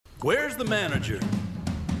Where's the manager?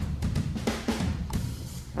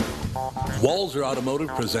 Walzer Automotive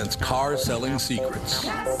presents Car Selling Secrets.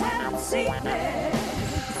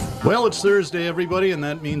 Well, it's Thursday, everybody, and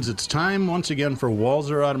that means it's time once again for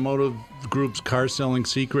Walzer Automotive Group's Car Selling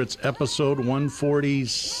Secrets, episode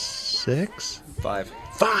 146? Five.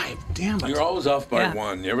 Damn it. You're always off by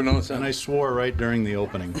one. You ever notice that? And I swore right during the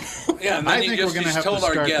opening. Yeah, and then I think we're going to have to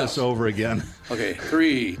start this over again. Okay,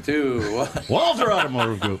 3, 2, 1. Walzer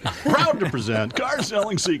Automotive Group, proud to present Car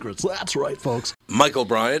Selling Secrets. That's right, folks. Michael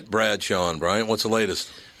Bryant, Bradshaw and Bryant, what's the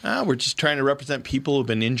latest? We're just trying to represent people who've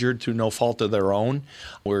been injured through no fault of their own.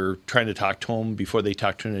 We're trying to talk to them before they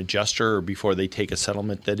talk to an adjuster or before they take a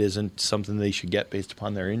settlement that isn't something they should get based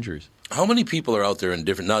upon their injuries. How many people are out there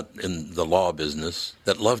not in the law business,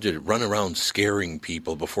 that love to run around scaring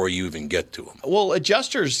people before you even get to them? Well,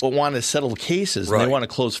 adjusters want to settle cases and Right. they want to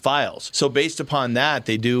close files. So based upon that,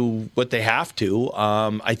 they do what they have to.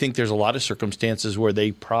 I think there's a lot of circumstances where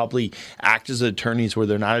they probably act as attorneys where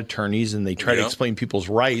they're not attorneys, and they try to explain people's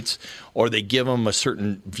rights, or they give them a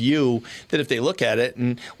certain view that if they look at it.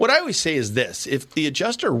 And what I always say is this: if the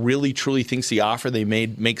adjuster really truly thinks the offer they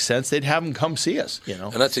made makes sense, they'd have them come see us.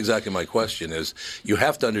 And that's exactly my question is, you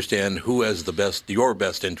have to understand who has your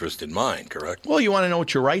best interest in mind, correct? Well, you want to know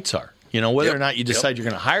what your rights are. Whether or not you decide you're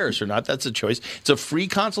going to hire us or not, that's a choice. It's a free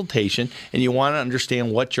consultation, and you want to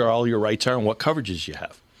understand what all your rights are and what coverages you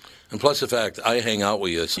have. And plus the fact I hang out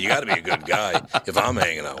with you, so you got to be a good guy if I'm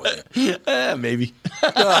hanging out with you. Maybe.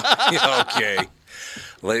 Okay.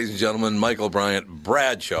 Ladies and gentlemen, Michael Bryant,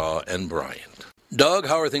 Bradshaw and Bryant. Doug,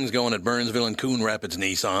 how are things going at Burnsville and Coon Rapids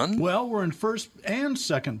Nissan? Well, we're in first and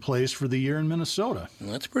second place for the year in Minnesota.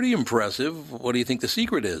 That's pretty impressive. What do you think the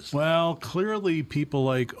secret is? Well, clearly people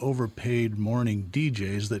like overpaid morning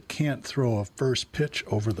DJs that can't throw a first pitch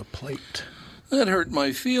over the plate. That hurt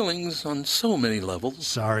my feelings on so many levels.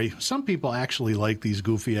 Sorry. Some people actually like these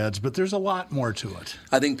goofy ads, but there's a lot more to it.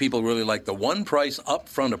 I think people really like the one-price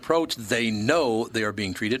upfront approach. They know they are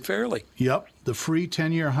being treated fairly. Yep. The free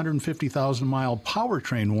 10-year, 150,000-mile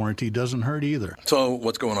powertrain warranty doesn't hurt either. So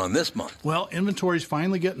what's going on this month? Well, inventory's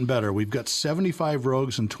finally getting better. We've got 75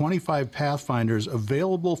 Rogues and 25 Pathfinders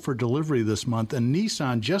available for delivery this month, and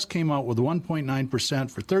Nissan just came out with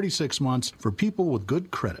 1.9% for 36 months for people with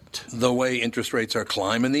good credit. The way interest rates are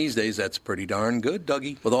climbing these days, that's pretty darn good,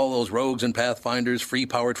 Dougie. With all those Rogues and Pathfinders, free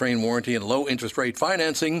powertrain warranty, and low interest rate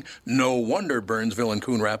financing, no wonder Burnsville and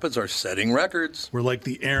Coon Rapids are setting records. We're like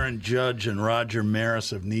the Aaron Judge and Roger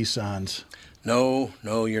Maris of Nissans. No,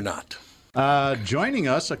 you're not. Joining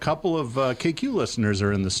us, a couple of KQ listeners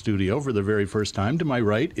are in the studio for the very first time. To my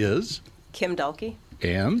right is... Kim Dahlke.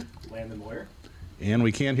 And? Landon Moyer. And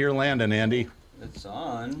we can't hear Landon, Andy. It's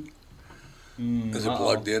on. Is it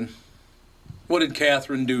plugged in? What did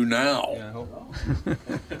Catherine do now? Yeah, I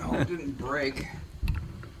hope it didn't break.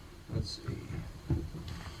 Let's see.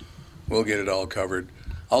 We'll get it all covered.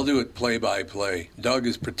 I'll do it play-by-play. Doug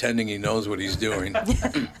is pretending he knows what he's doing.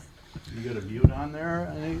 You got a mute on there or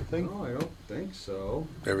anything? No, I don't think so.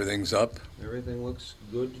 Everything's up? Everything looks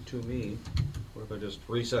good to me. What if I just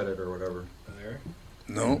reset it or whatever? There.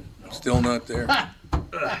 No, still not there.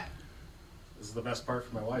 This is the best part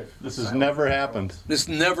for my wife. This has never happened. This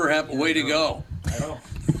never happened. Way to go. I know.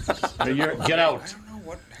 Get out. I don't know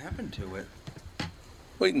what happened to it.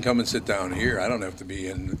 Well, you can come and sit down here. I don't have to be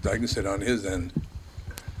in. I can sit on his end.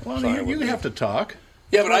 Well, Fine you with me. have to talk.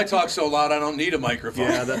 Yeah, but I talk so loud I don't need a microphone.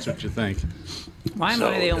 Yeah, that's what you think. Why am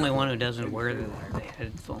I the only one who doesn't wear the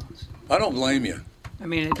headphones? I don't blame you. I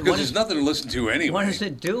mean, Because there's nothing to listen to anyway. What does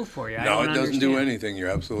it do for you? No, I it don't doesn't do understand. anything. You're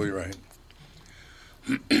absolutely right.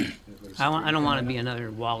 I don't want to be another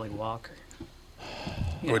Wally Walker.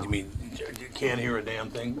 What do you mean? You can't hear a damn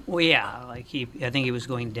thing? Well, yeah, I think he was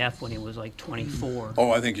going deaf when he was like 24. Oh,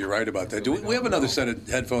 I think you're right about that. We have another set of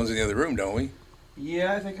headphones in the other room, don't we?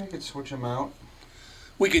 Yeah, I think I could switch them out.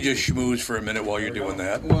 We could just schmooze for a minute while you're doing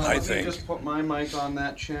that, Well, I let me think. just put my mic on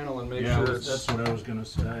that channel and make Yeah, sure that's it's... what I was going to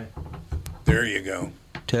say. There you go.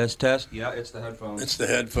 Test. Yeah, it's the headphones. It's the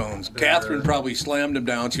headphones. Catherine probably slammed them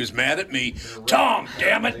down. She was mad at me. Tom,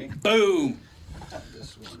 damn it. Boom.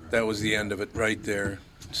 That was the end of it right there.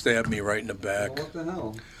 Stabbed me right in the back. Well, what the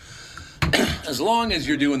hell? As long as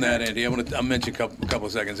you're doing that, Andy, I'll mention a couple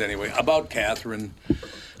of seconds anyway. About Catherine,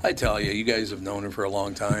 I tell you, you guys have known her for a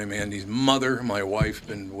long time. Andy's mother, my wife,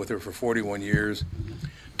 been with her for 41 years.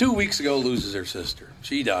 2 weeks ago, loses her sister.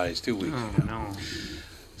 She dies 2 weeks ago. No.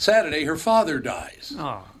 Saturday, her father dies.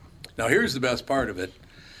 Oh. Now, here's the best part of it.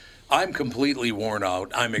 I'm completely worn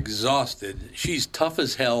out. I'm exhausted. She's tough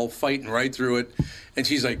as hell, fighting right through it. And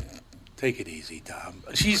she's like, Take it easy, Tom.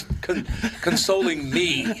 She's consoling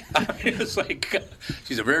me. I mean, it's like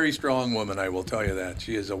she's a very strong woman, I will tell you that.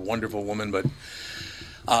 She is a wonderful woman, but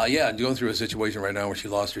I'm going through a situation right now where she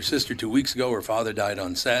lost her sister 2 weeks ago. Her father died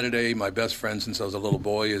on Saturday. My best friend since I was a little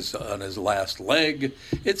boy is on his last leg.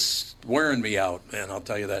 It's wearing me out, man, I'll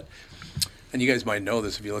tell you that. And you guys might know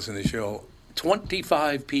this if you listen to the show.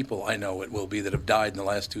 25 people I know it will be that have died in the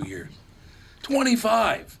last 2 years.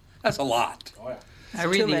 25! That's a lot. Oh, yeah. I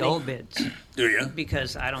read the obits. Do you?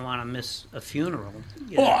 Because I don't want to miss a funeral.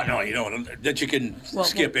 Oh, no, you don't. That you can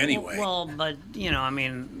skip anyway. Well, but, I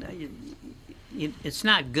mean, it's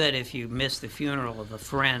not good if you miss the funeral of a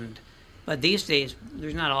friend. But these days,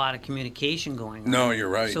 there's not a lot of communication going on. No, you're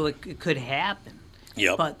right. So it could happen.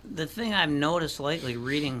 Yep. But the thing I've noticed lately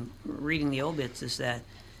reading the obits is that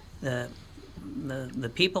the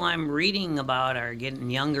people I'm reading about are getting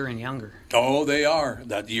younger and younger. Oh, they are.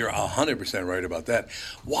 You're 100% right about that.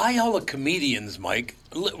 Why all the comedians, Mike?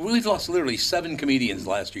 We've lost literally 7 comedians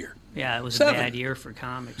last year. Yeah, it was 7. a bad year for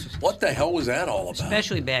comics. What the hell was that all about?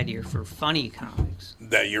 Especially bad year for funny comics.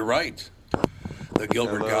 That you're right. The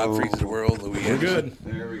Gilbert Gottfrieds of the world, Louis. We're good.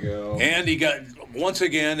 There we go. Andy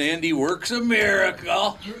Andy works a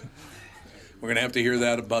miracle. We're going to have to hear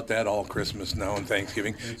about that all Christmas now and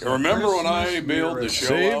Thanksgiving. Remember when I bailed the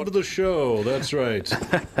show out? Saved the show, that's right.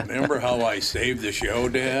 Remember how I saved the show,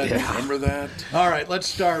 Dad? Yeah. Remember that? All right, let's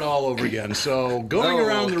start all over again. So going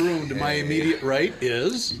around the room to my immediate right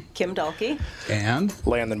is... Kim Dahlke. And...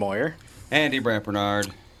 Landon Moyer. Andy Brandt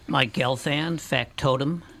Bernard. Mike Gelfand,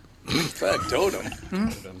 Factotum. Factotum?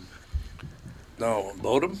 No,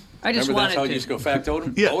 Bodum? I just Remember wanted that's how to... you used to go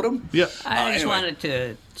Factotum? Yeah. Bodum? Yeah. I just anyway. wanted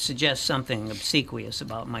to suggest something obsequious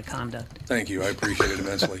about my conduct. Thank you. I appreciate it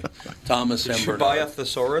immensely. Thomas M. Did you Bernard. buy a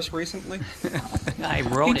thesaurus recently? I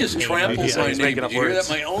wrote He it. just baby. trampled Yeah, my he's name. making Did up you hear words.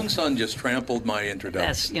 that? My own son just trampled my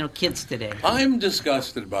introduction. That's, kids today. I'm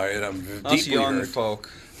disgusted by it. I'm Us deeply young hurt.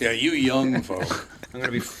 folk. Yeah, you young folk. I'm going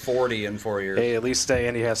to be 40 in 4 years. Hey, at least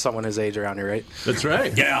Andy has someone his age around here, right? That's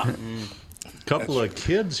right. Yeah. Couple of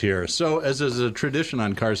kids here. So, as is a tradition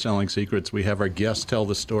on Car Selling Secrets, we have our guests tell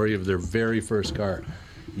the story of their very first car.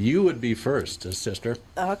 You would be first, sister.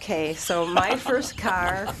 Okay, so my first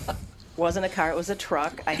car wasn't a car, it was a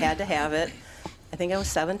truck. I had to have it. I think I was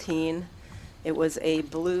 17. It was a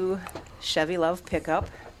blue Chevy Love pickup.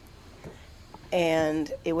 And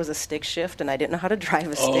it was a stick shift, and I didn't know how to drive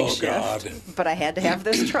a stick shift. God. But I had to have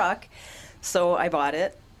this truck, so I bought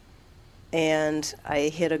it. And I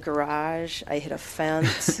hit a garage, I hit a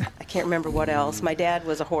fence, I can't remember what else. My dad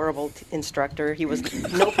was a horrible instructor. He was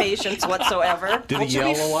no patience whatsoever. Did he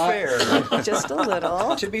yell a lot? Fair. Just a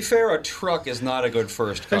little. To be fair, a truck is not a good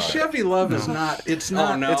first car. A Chevy Love is not. It's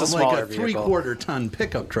not. no. It's It's a like smaller a vehicle. 3/4 ton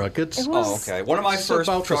pickup truck. It's It was- Oh, okay. One of my it's first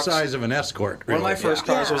about trucks. the size of an Escort. One of my really. first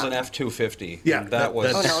cars Yeah. was an F-250. Yeah, And that- that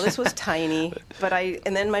was. Oh that's- no, this was tiny.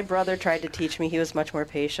 And then my brother tried to teach me. He was much more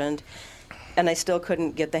patient. And I still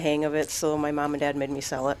couldn't get the hang of it, so my mom and dad made me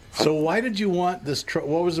sell it. So why did you want this truck?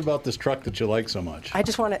 What was about this truck that you like so much? I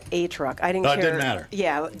just wanted a truck. I didn't Oh, it care. didn't matter.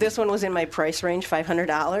 Yeah, this one was in my price range,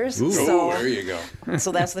 $500. Ooh. Oh, there you go.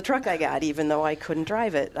 So that's the truck I got, even though I couldn't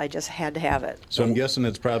drive it. I just had to have it. So I'm guessing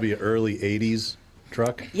it's probably an early '80s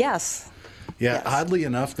truck. Yes. Yeah, Yes. oddly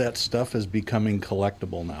enough, that stuff is becoming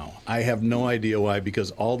collectible now. I have no idea why,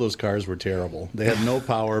 because all those cars were terrible. They had no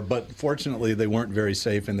power, but fortunately they weren't very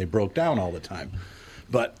safe and they broke down all the time.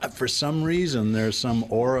 But for some reason, there's some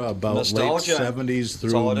aura about Nostalgia. late 70s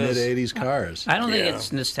That's all through it is. mid-80s cars. I don't think Yeah.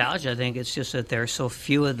 it's nostalgia. I think it's just that there are so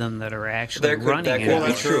few of them that are actually That could- running. that could Well, anymore.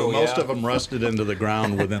 that's be true. true, Most yeah. of them rusted into the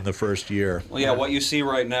ground within the first year. Well, yeah, what you see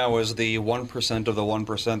right now is the 1% of the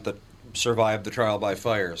 1% that survived the trial by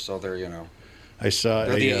fire. So they're, I saw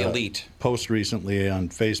they're the a elite. post recently on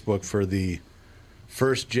Facebook for the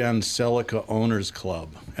first-gen Celica Owners Club,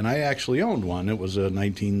 and I actually owned one. It was a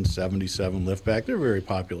 1977 liftback. They're very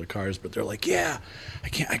popular cars, but they're like, yeah,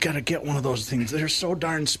 I gotta get one of those things. They're so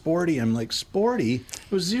darn sporty. I'm like, sporty?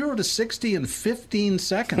 It was 0 to 60 in 15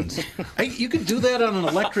 seconds. You could do that on an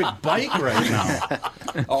electric bike right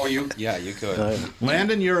now. Oh, you could.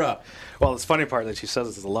 Landon, you're up. Well, it's funny part that she says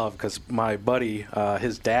it's a love because my buddy,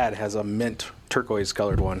 his dad has a mint turquoise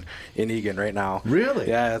colored one in Egan right now. Really?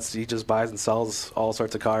 Yeah, he just buys and sells all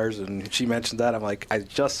sorts of cars. And she mentioned that. I'm like, I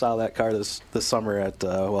just saw that car this summer at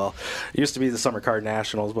it used to be the Summer Car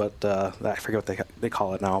Nationals, but I forget what they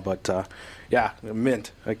call it now. But yeah,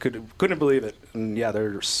 mint. I couldn't believe it. And yeah,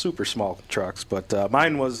 they're super small trucks. But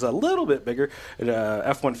mine was a little bit bigger.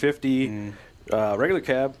 F-150, regular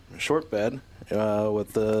cab, short bed.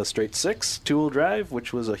 with the straight 6 2-wheel drive,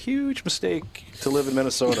 which was a huge mistake to live in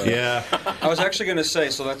Minnesota. Yeah. I was actually going to say,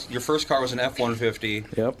 so that's your first car was an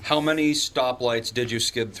F-150. Yep. How many stoplights did you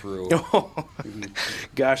skid through?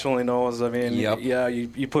 Gosh only knows. I mean, Yep. yeah,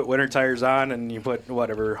 you put winter tires on and you put,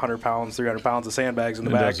 whatever, 100 pounds, 300 pounds of sandbags in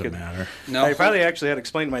the It back. doesn't matter. No. I probably actually had to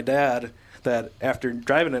explain to my dad that after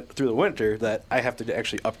driving it through the winter that I have to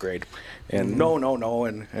actually upgrade. And no,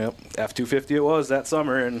 and yep, F-250 it was that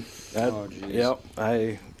summer, and yep,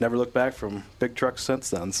 I never looked back from big trucks since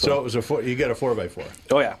then. So it was you got a 4x4.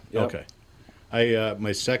 Oh yeah. Yep. Okay. I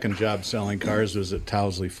my second job selling cars was at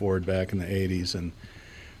Towsley Ford back in the 80s, and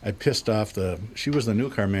I pissed off she was the new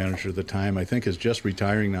car manager at the time. I think is just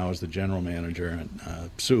retiring now as the general manager, and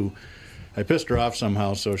Sue. I pissed her off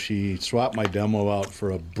somehow, so she swapped my demo out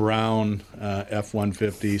for a brown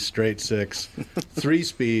F-150 straight 6,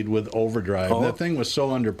 3-speed with overdrive. Oh. That thing was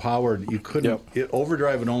so underpowered, you couldn't.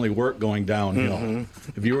 Overdrive would only work going downhill.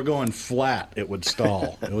 Mm-hmm. If you were going flat, it would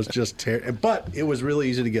stall. It was just terrible. But it was really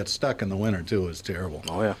easy to get stuck in the winter too. It was terrible.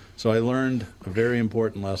 Oh yeah. So I learned a very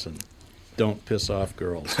important lesson: don't piss off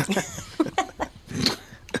girls.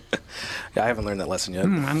 Yeah, I haven't learned that lesson yet.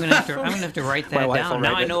 I'm gonna have to write that wife will down.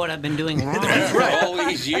 Now write I it. know what I've been doing wrong. Right, all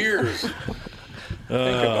these years. Think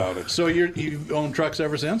about it. So you've owned trucks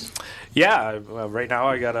ever since? Yeah, right now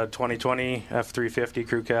I got a 2020 F-350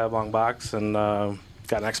 crew cab long box, and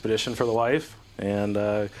got an Expedition for the wife, and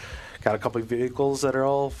got a couple of vehicles that are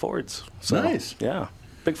all Fords. So, Nice. Yeah,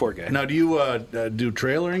 big Ford guy. Now, do you do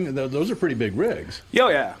trailering? Those are pretty big rigs. Oh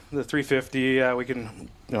yeah, the 350. We can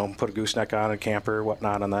put a gooseneck on, a camper,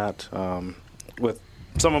 whatnot on that. With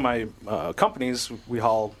some of my companies, we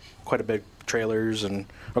haul quite a bit trailers and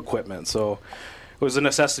equipment, so it was a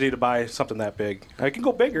necessity to buy something that big. I can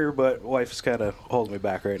go bigger, but wife's kind of holding me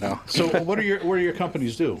back right now. So what do your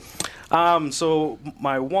companies do? So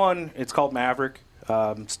my one, it's called Maverick.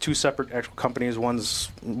 It's two separate actual companies. One's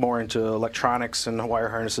more into electronics and wire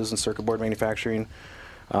harnesses and circuit board manufacturing.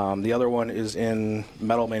 The other one is in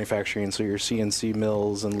metal manufacturing, so your CNC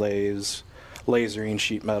mills and lathes, lasering,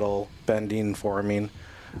 sheet metal, bending, forming.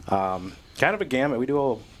 Kind of a gamut. We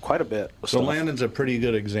do quite a bit. Of So stuff. Landon's a pretty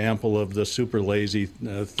good example of the super lazy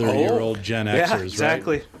 30-year-old Gen Xers, Yeah,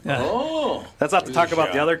 exactly. right? Oh. That's not to talk about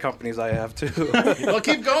shot. the other companies I have, too. Well,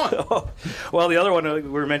 keep going. Well, the other one we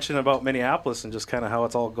were mentioning about Minneapolis and just kind of how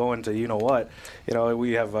it's all going to you-know-what.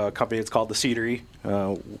 We have a company, it's called the Cedary.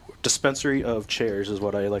 Dispensary of chairs is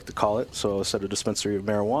what I like to call it. So instead of dispensary of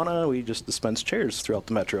marijuana, we just dispense chairs throughout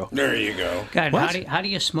the metro. There you go. God, What? how do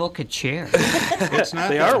you smoke a chair? It's not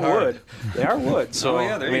They that are hard. wood. They are wood. So, Oh,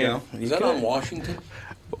 yeah, there you go. Is that on Washington?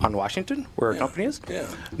 On Washington, where our company is? Yeah.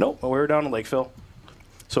 Nope, we're down in Lakeville.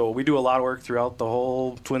 So we do a lot of work throughout the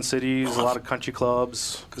whole Twin Cities, a lot of country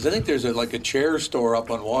clubs. Because I think there's a chair store up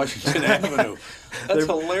on Washington Avenue. That's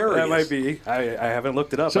hilarious. That might be. I haven't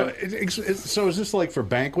looked it up. So, so is this like for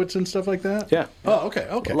banquets and stuff like that? Yeah. Oh, okay.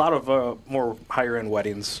 A lot of more higher-end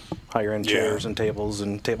weddings, higher-end Yeah. chairs and tables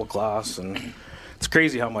and tablecloths, and it's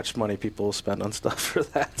crazy how much money people spend on stuff for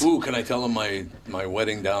that. Ooh, can I tell them my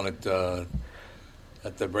wedding down at the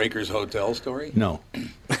Breakers Hotel story? No.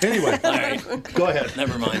 Anyway, go ahead.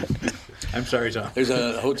 Never mind. I'm sorry, Tom. There's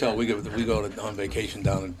a hotel we go on vacation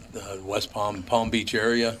down in West Palm Beach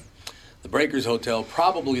area. The Breakers Hotel,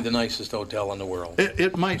 probably the nicest hotel in the world.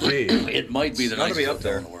 It might be. It might be the gotta nicest be up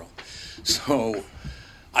hotel there. in the world. So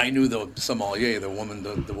I knew the sommelier, the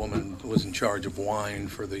woman was in charge of wine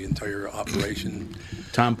for the entire operation.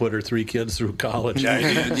 Tom put her 3 kids through college. I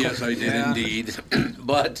did, yes, I did indeed.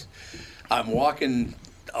 But I'm walking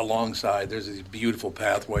alongside. There's these beautiful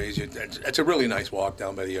pathways. It's a really nice walk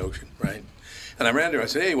down by the ocean, right? And I ran to her. I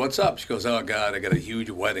said, "Hey, what's up?" She goes, "Oh God, I got a huge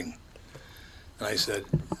wedding." And I said,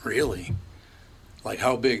 "Really? Like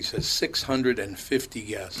how big?" She says, 650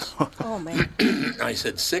 guests. Oh, man. I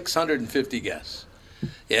said, 650 guests.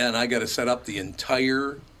 Yeah, and I got to set up the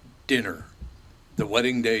entire dinner, the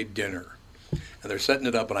wedding day dinner. And they're setting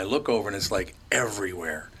it up, and I look over, and it's like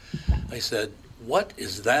everywhere. I said, "What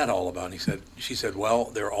is that all about?" And she said, "Well,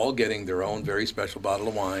 they're all getting their own very special bottle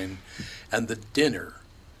of wine, and the dinner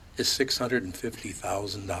is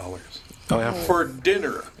 $650,000 Oh, yeah. for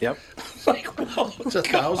dinner." Yep. Like, well, It's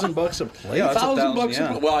 $1,000 a plate. Yeah, that's $1,000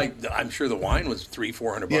 yeah. Well, I'm sure the wine was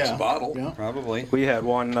 $300-400 a bottle. Yeah. Probably. We had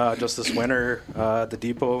one just this winter at the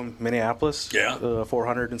depot in Minneapolis. Yeah.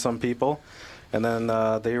 400 and some people. And then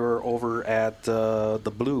they were over at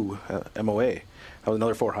the Blue, MOA. That was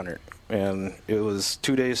another 400. And it was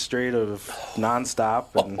 2 days straight of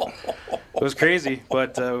nonstop. And It was crazy,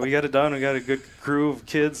 but we got it done. We got a good crew of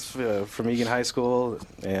kids from Egan High School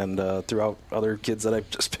and throughout other kids that I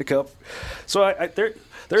just pick up. So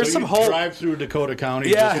there's some hope. Drive through Dakota County,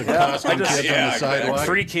 Yeah, just accosting kids on the sidewalk.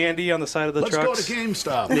 Free candy on the side of the Let's trucks. go to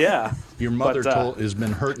GameStop. Yeah. Your mother has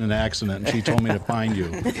been hurt in an accident, and she told me to find you.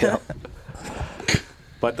 Yeah.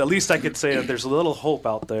 But at least I could say that there's a little hope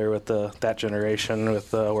out there with that generation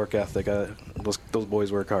with work ethic. Those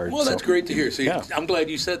boys work hard. Well, that's great to hear. See, Yeah. I'm glad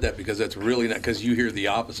you said that because that's really not, because you hear the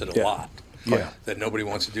opposite a lot. Yeah. That nobody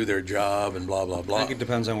wants to do their job and blah, blah, blah. I think it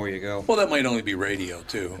depends on where you go. Well, that might only be radio,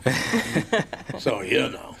 too. So, you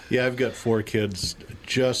know. Yeah, I've got 4 kids.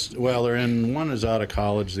 One is out of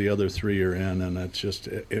college, the other 3 are in, and it's just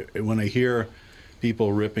when I hear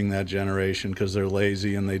people ripping that generation because they're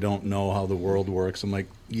lazy and they don't know how the world works, I'm like,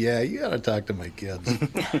 yeah, you got to talk to my kids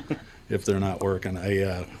if they're not working.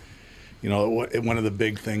 One of the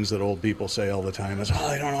big things that old people say all the time is,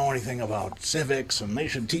 they don't know anything about civics and they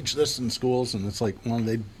should teach this in schools. And it's like, well,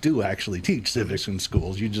 they do actually teach civics in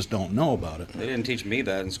schools. You just don't know about it. They didn't teach me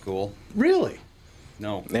that in school. Really?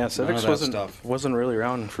 No. Yeah, civics wasn't really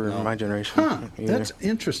around for my generation. Huh, that's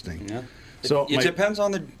interesting. Yeah. So it depends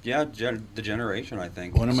on the generation, I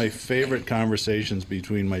think. One of my favorite conversations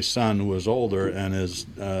between my son, who was older, and his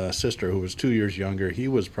sister, who was 2 years younger, he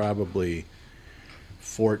was probably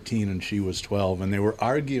 14 and she was 12, and they were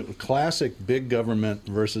arguing, classic big government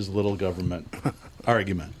versus little government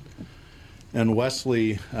argument. And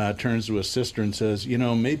Wesley turns to his sister and says,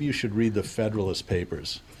 maybe you should read the Federalist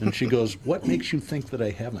Papers. And she goes, what makes you think that I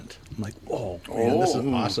haven't? I'm like, man, this is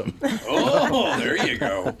awesome. Oh, there you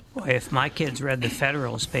go. Boy, if my kids read the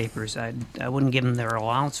Federalist Papers, I wouldn't give them their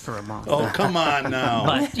allowance for a month. Oh, come on now.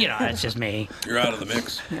 But, that's just me. You're out of the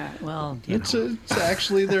mix. Yeah, well, it's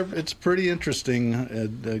actually it's pretty interesting.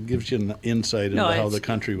 It gives you an insight into how the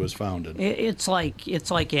country was founded. It's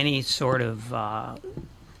like any sort of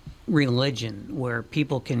religion where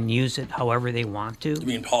people can use it however they want to. You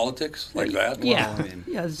mean politics like that? Yeah,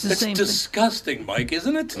 Well, it's the it's same disgusting, thing. Mike,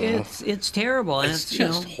 isn't it? It's terrible. And it's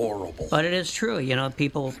just horrible. But it is true.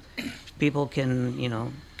 People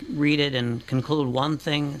can read it and conclude one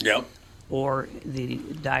thing. Yep. Or the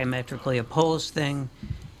diametrically opposed thing,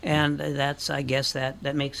 and I guess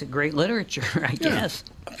that makes it great literature. I guess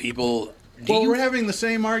people. We're having the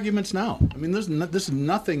same arguments now. I mean,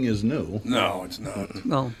 nothing is new. No, it's not.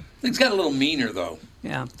 Well, it's got a little meaner though.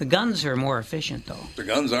 Yeah, the guns are more efficient though. The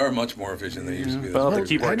guns are much more efficient than they used to be. Well, the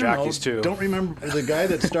keyboard jockeys too. Don't remember the guy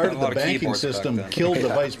that started the banking system killed the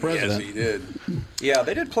vice president. Yes, he did. Yeah,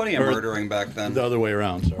 they did plenty of murdering back then. The other way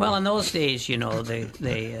around. Sorry. Well, in those days,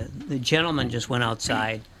 the gentlemen just went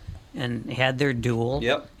outside and had their duel.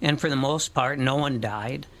 Yep. And for the most part, no one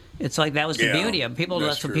died. It's like that was the beauty of people.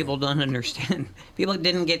 That's what people don't understand. People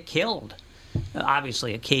didn't get killed.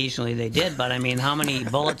 Obviously, occasionally they did, but I mean, how many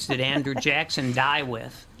bullets did Andrew Jackson die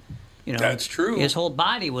with? That's true. His whole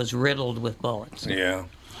body was riddled with bullets. Yeah,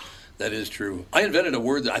 that is true. I invented a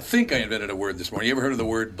word. I think I invented a word this morning. You ever heard of the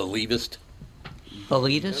word believist?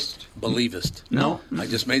 Believist? Believist. No. I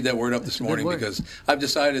just made that word up this morning because I've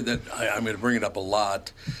decided that I'm going to bring it up a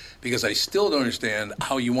lot because I still don't understand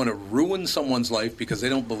how you want to ruin someone's life because they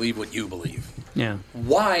don't believe what you believe. Yeah.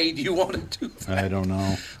 Why do you want to do that? I don't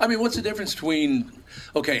know. I mean, what's the difference between,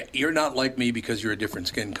 okay, you're not like me because you're a different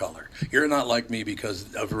skin color. You're not like me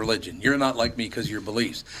because of religion. You're not like me because of your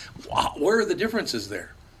beliefs. Where are the differences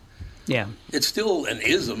there? Yeah. It's still an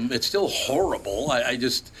ism. It's still horrible. I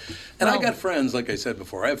got friends, like I said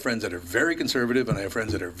before, I have friends that are very conservative and I have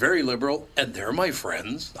friends that are very liberal, and they're my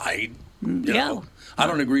friends. I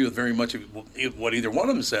don't agree with very much of what either one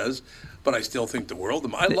of them says, but I still think the world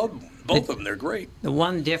of them. I love both of them. They're great. The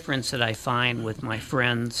one difference that I find with my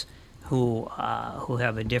friends who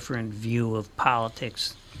have a different view of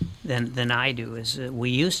politics than I do is we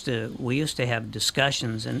used to have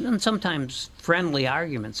discussions and sometimes friendly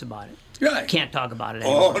arguments about it. Right. Can't talk about it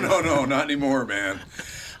anymore. Oh no, not anymore, man.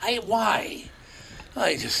 Why?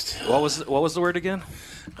 I just. What was the word again?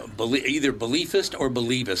 Either beliefist or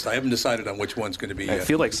believist. I haven't decided on which one's going to be. I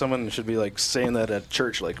feel like someone should be like saying that at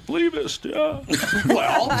church, like believist, yeah.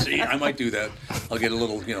 Well, see, I might do that. I'll get a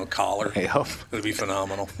little, collar. Hey, it'll be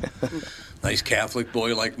phenomenal. Nice Catholic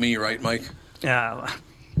boy like me, right, Mike? Yeah.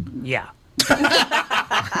 Yeah,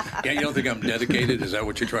 you don't think I'm dedicated? Is that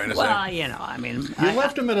what you're trying to say? Well, I mean... You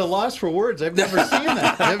left him at a loss for words. I've never seen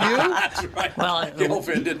that. Have you? That's right. Well, my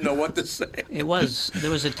girlfriend didn't know what to say. There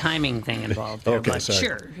was a timing thing involved there. Okay, but sorry.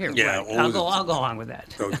 Sure. Here, Yeah, right. I'll go along with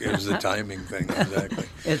that. Okay, it was the timing thing, exactly.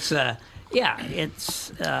 It's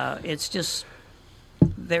just...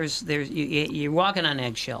 You're walking on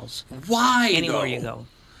eggshells. Why, Anywhere though? you go.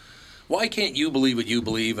 Why can't you believe what you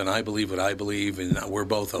believe and I believe what I believe and we're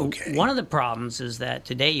both okay? One of the problems is that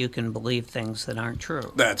today you can believe things that aren't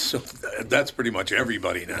true. That's pretty much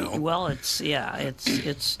everybody now. Well, it's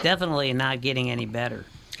definitely not getting any better.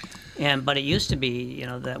 But it used to be,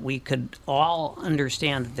 that we could all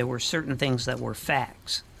understand that there were certain things that were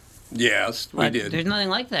facts. Yes, we did. There's nothing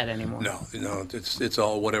like that anymore. No, it's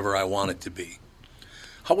all whatever I want it to be.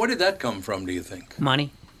 Where did that come from, do you think?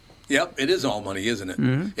 Money. Yep, it is all money, isn't it?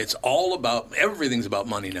 Mm-hmm. It's all about, everything's about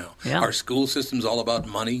money now. Yeah. Our school system's all about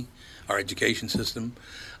money. Our education system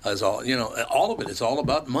is all, all of it. It's all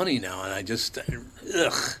about money now. And I just,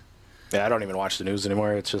 ugh. Yeah, I don't even watch the news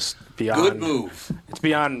anymore. It's just beyond. Good move. It's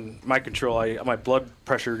beyond my control. My blood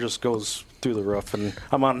pressure just goes through the roof, and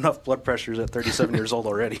I'm on enough blood pressures at 37 years old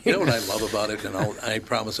already. You know what I love about it, and I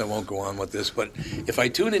promise I won't go on with this, but if I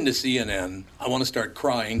tune into CNN, I want to start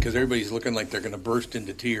crying because everybody's looking like they're going to burst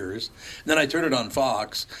into tears. And then I turn it on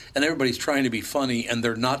Fox, and everybody's trying to be funny, and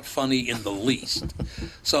they're not funny in the least.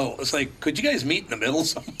 So it's like, could you guys meet in the middle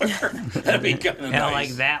somewhere? That'd be kind of nice. Like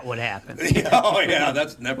that would happen. Yeah,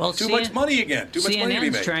 that's never too much money again. Too much money to be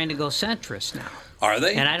made. CNN's trying to go centrist now. Are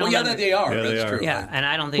they? And I don't they are. Yeah, That's they are. true. Yeah, and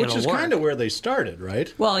I don't think Which it'll is work. kind of where they started,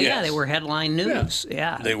 right? Well, yeah, Yes. they were headline news.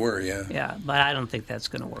 Yeah. They were, yeah. Yeah, but I don't think that's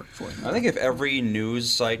going to work for them. I think if every news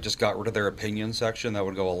site just got rid of their opinion section, that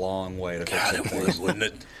would go a long way to fix God, it. it would, wouldn't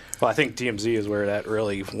it? Well, I think TMZ is where that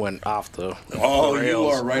really went off the Oh, the you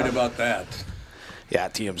rails. are right about that. Yeah,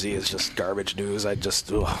 TMZ is just garbage news. I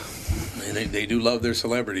just, ugh. And they do love their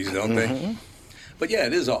celebrities, don't Mm-hmm. they? But yeah,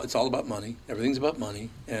 it's all about money. Everything's about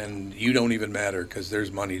money, and you don't even matter because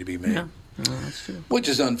there's money to be made. Yeah, well, that's true. Which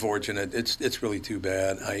is unfortunate. It's really too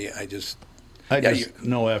bad. I just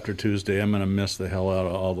know after Tuesday I'm going to miss the hell out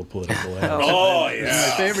of all the political ads. Oh It's yeah.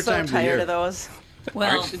 my favorite So time of the year. tired of those.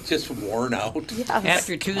 Well, Aren't you just worn out? Yes.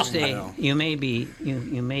 after Tuesday, you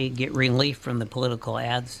may get relief from the political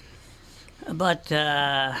ads, but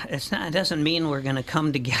it's not. It doesn't mean we're going to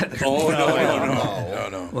come together. Oh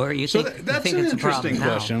no. Or you So think, that's you think an it's a problem interesting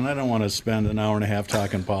now. question. I don't want to spend an hour and a half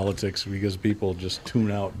talking politics because people just tune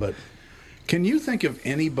out. But can you think of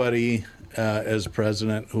anybody as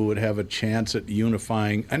president who would have a chance at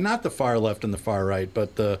unifying, and not the far left and the far right,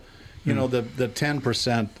 but the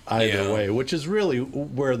 10% either Yeah. way, which is really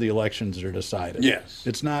where the elections are decided. Yes.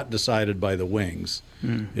 It's not decided by the wings.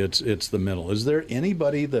 It's the middle. Is there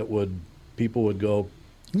anybody that people would go,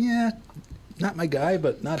 yeah, not my guy,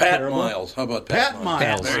 but not Pat terrible? Miles. How about Pat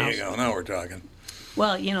Miles. There you go. Now we're talking.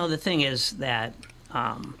 Well, the thing is that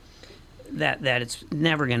that it's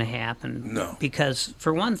never going to happen. No. Because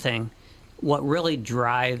for one thing, what really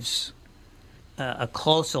drives a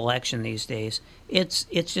close election these days, it's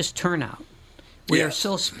just turnout. We are Yes.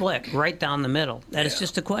 so split right down the middle that it's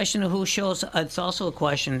just a question of who shows. It's also a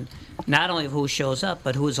question not only of who shows up,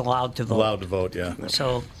 but who's allowed to vote. Allowed to vote, yeah.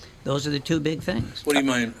 So those are the two big things. What do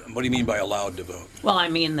you mean by allowed to vote? Well, I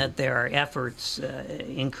mean that there are efforts,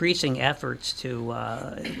 increasing efforts to,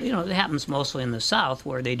 it happens mostly in the South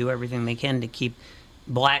where they do everything they can to keep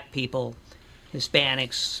black people,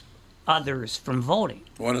 Hispanics, others from voting.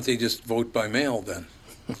 Why don't they just vote by mail then?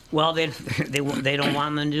 Well, they don't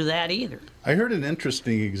want them to do that either. I heard an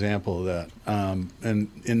interesting example of that. And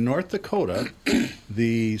in North Dakota,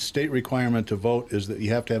 the state requirement to vote is that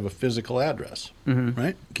you have to have a physical address,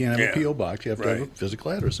 right? You can't have Yeah. a P.O. box. You have to have a Right.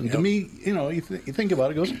 physical address. And to Yep. me, you think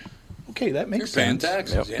about it, it goes, okay, that You're makes paying sense.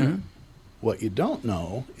 taxes, yeah. What you don't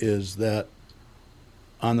know is that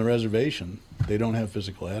on the reservation, they don't have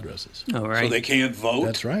physical addresses. All right. So they can't vote?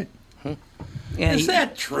 That's right. Yeah, Is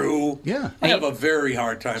that true? Yeah. I have a very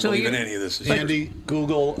hard time So believing you're- any of this is true. Andy,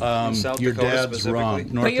 Google South your Dakota dad's wrong.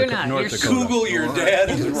 specifically? North But you're Dakota- not. North You're Dakota. Google your dad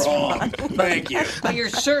is wrong. Thank you. But you're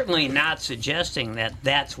certainly not suggesting that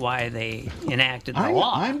that's why they enacted the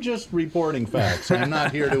law. I'm just reporting facts. I'm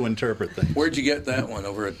not here to interpret things. Where'd you get that one?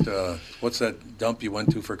 Over at, what's that dump you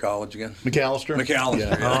went to for college again? McAllister? McAllister.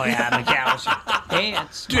 Yeah. Oh yeah, McAllister. Hey,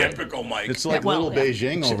 it's Typical Mike. It's like Yeah, well, little yeah.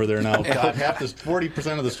 Beijing over there now. God,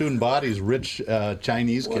 40% of the student body is rich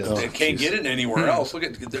Chinese kids. They can't get it anywhere else. Look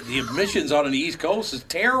at the admissions out on the East Coast is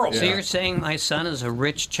terrible. So you're saying my son is a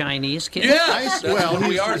rich Chinese kid? Yes, that's Well, what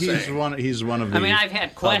we are he's saying. he's one of the I mean, I've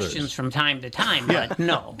had questions others. from time to time, but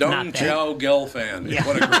no, Dong not that. Chow Gelfand. Yeah.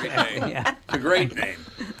 What a great name. Yeah. It's a great name.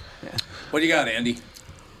 What do you got, Andy?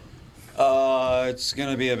 It's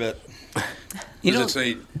going to be a bit. You Does know, it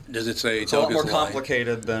say Does it say It's a lot tell more us a lie?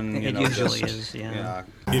 complicated than It usually is, yeah.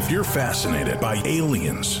 If you're fascinated by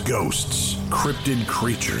aliens, ghosts, cryptid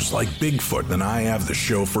creatures like Bigfoot, then I have the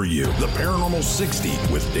show for you. The Paranormal 60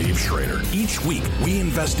 with Dave Schrader. Each week, we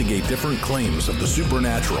investigate different claims of the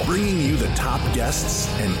supernatural, bringing you the top guests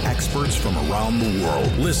and experts from around the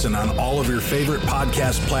world. Listen on all of your favorite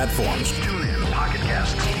podcast platforms. Tune in, Pocket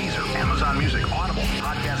Casts, Deezer, Amazon Music, Audible,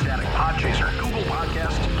 Podcast Addict, Podchaser, Google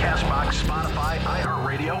Podcasts, CastBox, Spotify,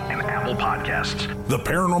 iHeartRadio, and Apple Podcasts. The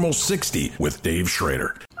Paranormal 60 with Dave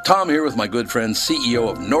Schrader. Tom here with my good friend, CEO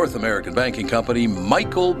of North American Banking Company,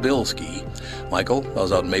 Michael Bilski. Michael, I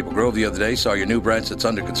was out in Maple Grove the other day, saw your new branch that's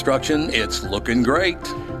under construction. It's looking great.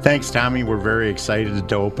 Thanks, Tommy. We're very excited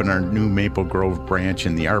to open our new Maple Grove branch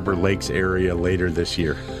in the Arbor Lakes area later this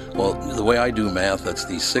year. Well, the way I do math, that's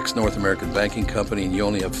the 6th North American Banking Company, and you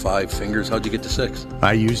only have 5 fingers. How'd you get to 6?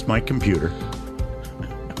 I used my computer.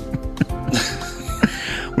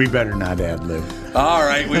 We better not ad-lib. All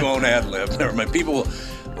right, we won't ad-lib. Never mind. People...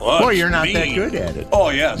 Well, you're not that good at it. Oh,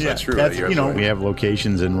 yes, that's true. That's, we have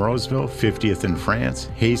locations in Roseville, 50th in France,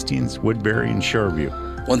 Hastings, Woodbury, and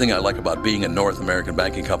Shoreview. One thing I like about being a North American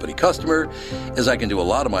Banking Company customer is I can do a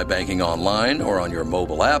lot of my banking online or on your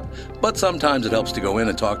mobile app, but sometimes it helps to go in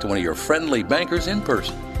and talk to one of your friendly bankers in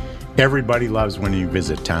person. Everybody loves when you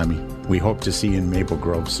visit, Tommy. We hope to see you in Maple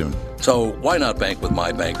Grove soon. So why not bank with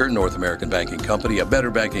my banker, North American Banking Company, a better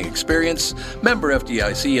banking experience, member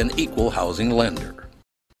FDIC, and equal housing lender.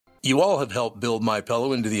 You all have helped build My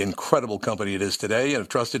Pillow into the incredible company it is today and have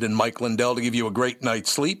trusted in Mike Lindell to give you a great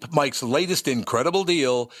night's sleep. Mike's latest incredible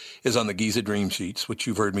deal is on the Giza Dream Sheets, which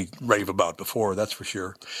you've heard me rave about before, that's for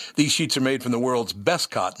sure. These sheets are made from the world's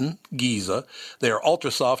best cotton, Giza. They are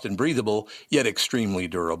ultra soft and breathable, yet extremely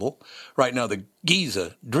durable. Right now, the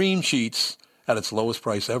Giza Dream Sheets at its lowest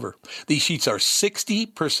price ever. These sheets are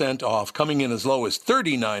 60% off, coming in as low as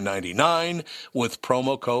 $39.99 with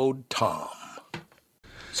promo code TOM.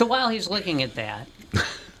 So while he's looking at that,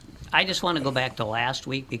 I just want to go back to last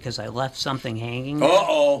week because I left something hanging.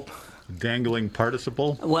 Uh-oh. Dangling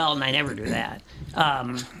participle? Well, and I never do that.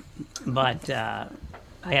 But I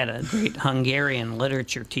had a great Hungarian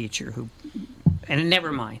literature teacher and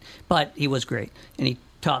never mind, but he was great. And he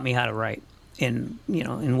taught me how to write in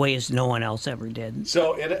ways no one else ever did.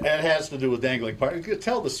 So it has to do with dangling participle.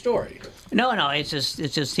 Tell the story. No, it's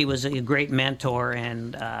just he was a great mentor,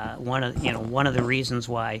 and one of the reasons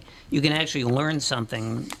why you can actually learn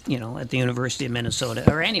something, at the University of Minnesota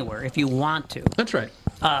or anywhere if you want to. That's right.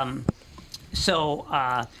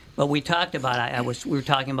 But we talked about we were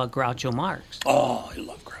talking about Groucho Marx. Oh, I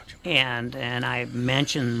love Groucho. And I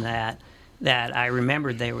mentioned that I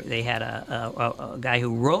remembered they had a guy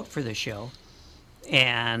who wrote for the show,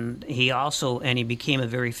 and he became a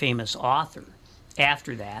very famous author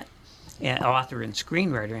after that. Author and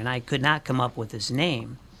screenwriter, and I could not come up with his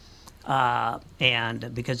name,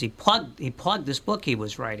 and because he plugged this book he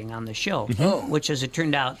was writing on the show, which, as it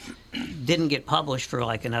turned out, didn't get published for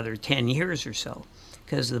like another 10 years or so,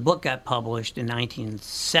 because the book got published in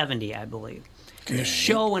 1970, I believe. Okay. And the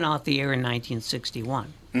show went off the air in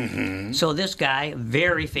 1961. Mm-hmm. So this guy,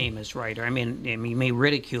 very famous writer, he may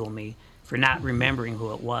ridicule me for not remembering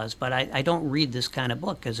who it was, but I don't read this kind of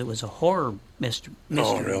book because it was a horror mystery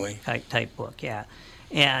really? type book, yeah.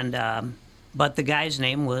 And but the guy's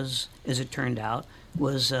name was, as it turned out,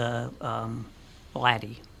 was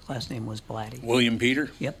Blatty. Last name was Blatty. William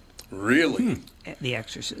Peter? Yep. Really? The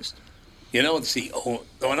Exorcist.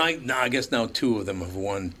 I guess now 2 of them have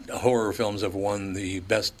won, horror films have won the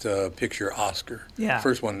Best Picture Oscar. Yeah.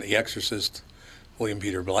 First one, The Exorcist, William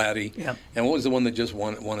Peter Blatty. Yep. And what was the one that just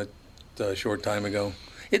won it a short time ago?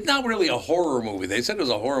 It's not really a horror movie. They said it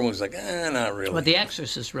was a horror movie. It's like, not really. But The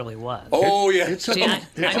Exorcist really was. Oh, yeah. It took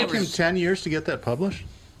him 10 years to get that published?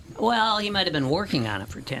 Well, he might have been working on it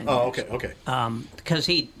for 10 years. Oh, okay. Because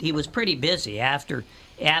he was pretty busy. After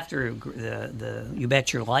the You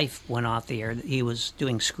Bet Your Life went off the air, he was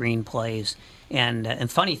doing screenplays.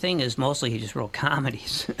 And funny thing is, mostly he just wrote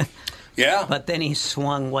comedies. Yeah. But then he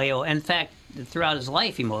swung way over. In fact, throughout his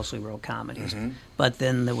life, he mostly wrote comedies. Mm-hmm. But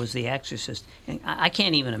then there was The Exorcist. And I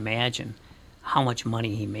can't even imagine how much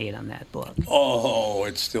money he made on that book. Oh,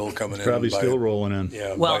 it's still coming in. Probably still rolling in.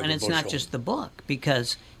 Yeah. Well, and it's not just the book,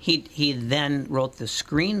 because he then wrote the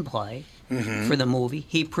screenplay for the movie.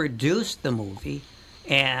 He produced the movie,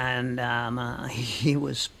 and he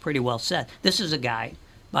was pretty well set. This is a guy,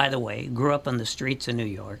 by the way, grew up on the streets of New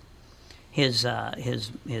York. His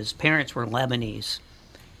parents were Lebanese,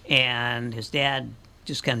 and his dad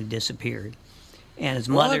just kind of disappeared. And his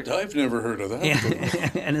mother. What? I've never heard of that. Yeah,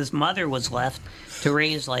 and his mother was left to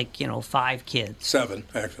raise 5 kids. 7,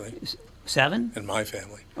 actually. 7? In my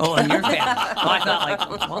family. Oh, in your family. Well, I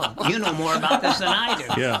thought, well, you know more about this than I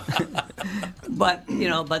do. Yeah.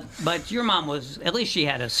 But your mom was, at least she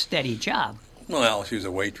had a steady job. Well, she was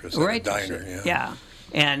a waitress at a diner. Yeah.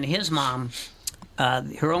 And his mom,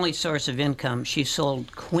 her only source of income, she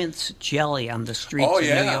sold quince jelly on the streets of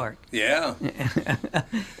New York. Yeah.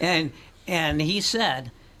 And he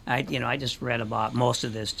said, I just read about most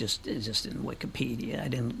of this just in Wikipedia. I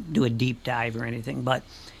didn't do a deep dive or anything, but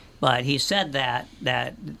he said that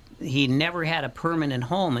he never had a permanent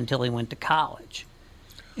home until he went to college,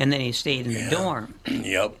 and then he stayed in the dorm.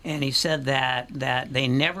 Yep. And he said that they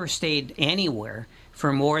never stayed anywhere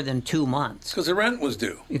for more than 2 months Because the rent was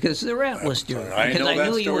due. because the rent was due. I because know I that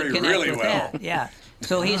knew you would story connect really with well. that. Yeah.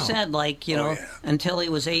 So he said, until he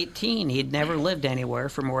was 18, he'd never lived anywhere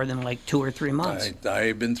for more than 2 or 3 months.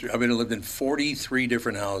 I've lived in 43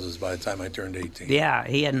 different houses by the time I turned 18. Yeah,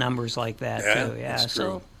 he had numbers like that too. Yeah, that's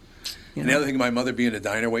true. so. And the other thing, my mother being a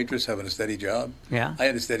diner waitress, having a steady job. Yeah. I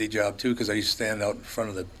had a steady job too because I used to stand out in front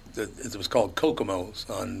of it was called Kokomo's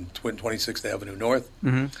on 26th Avenue North.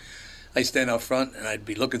 Mm-hmm. I'd stand out front and I'd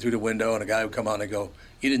be looking through the window and a guy would come out and I'd go,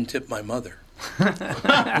 "You didn't tip my mother." He goes,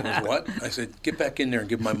 "What?" I said, "Get back in there and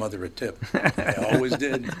give my mother a tip." I always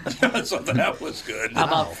did. So that was good. How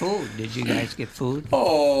about food? Did you guys get food?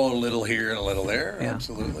 Oh, a little here and a little there. Yeah.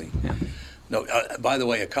 Absolutely. Yeah. No, by the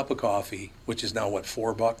way, a cup of coffee, which is now,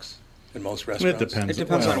 $4 in most restaurants? It depends. It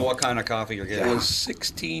depends on what kind of coffee you're It getting. was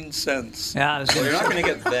 16 cents. Yeah, I was Well, you're not going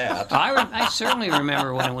to get that. I certainly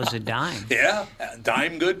remember when it was a dime. Yeah, a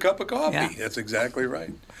dime good cup of coffee. Yeah. That's exactly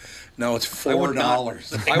right. Now it's I would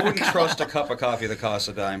 $4. I wouldn't trust a cup of coffee that costs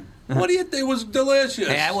a dime. What do you think? It was delicious.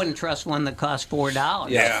 Hey, I wouldn't trust one that cost $4.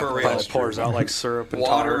 Yeah, for real. Probably pours out like syrup and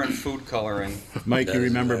Water tar. and food coloring. Mike, That you is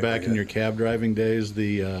remember exactly back in it. your cab driving days,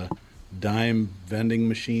 the dime vending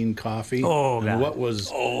machine coffee? Oh, and God. what was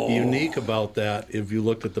unique about that if you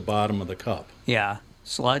looked at the bottom of the cup? Yeah,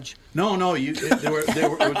 sludge. No, there were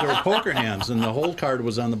poker hands, and the whole card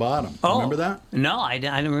was on the bottom. Oh, Remember that? No, I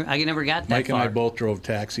never got that Mike far. and I both drove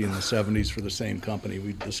taxi in the 70s for the same company.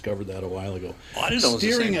 We discovered that a while ago. Oh, I didn't know it was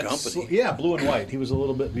the Steering same at company. Yeah, Blue and White. He was a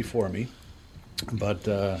little bit before me,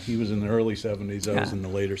 but he was in the early 70s. I was Yeah. in the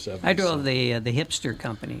later 70s. I drove the hipster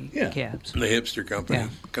company cabs. The hipster company. Yeah.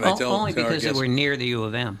 Can I tell Only our because they guests- were near the U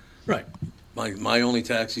of M. Right. My only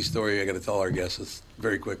taxi story I got to tell our guests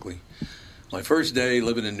very quickly. My first day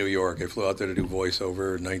living in New York, I flew out there to do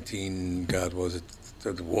voiceover.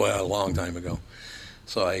 A long time ago.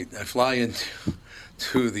 So I fly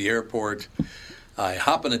into the airport. I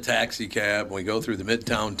hop in a taxi cab. We go through the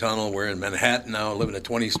Midtown Tunnel. We're in Manhattan now, living at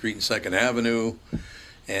 20th Street and 2nd Avenue.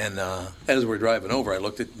 And as we're driving over, I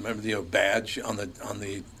looked at the badge on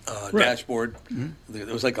the dashboard. There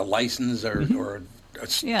was like a license or a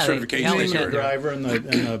certification. they Name of said the driver and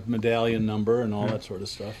the medallion number and all that sort of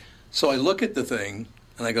stuff. So I look at the thing,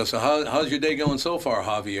 and I go, "So how's your day going so far,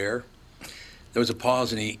 Javier?" There was a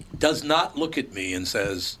pause, and he does not look at me and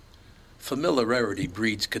says, "Familiarity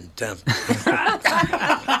breeds contempt."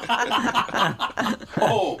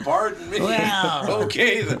 Oh, pardon me. Well.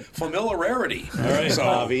 Okay, the familiarity. All right, So-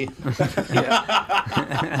 Javi.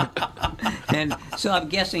 And so I'm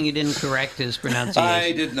guessing you didn't correct his pronunciation.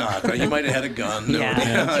 I did not. You might have had a gun. Yeah.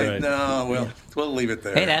 That's right. No, we'll leave it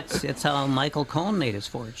there. Hey, that's how Michael Cohn made his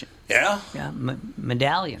fortune. Yeah? Yeah,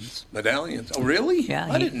 medallions. Medallions. Oh, really? Yeah,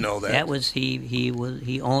 I didn't know that. That was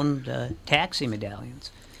he owned taxi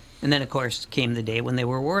medallions, and then of course came the day when they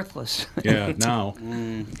were worthless. Yeah, now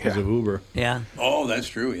because of Uber. Yeah. Oh, that's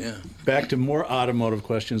true, yeah. Back to more automotive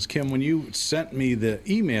questions. Kim, when you sent me the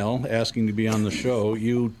email asking to be on the show,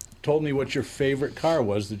 you told me what your favorite car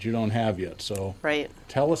was that you don't have yet. So Right.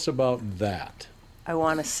 tell us about that I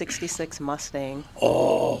want a 66 Mustang.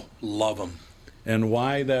 Oh, love them. and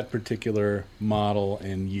why that particular model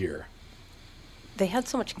and year. They had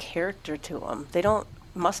so much character to them.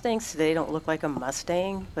 Mustangs today don't look like a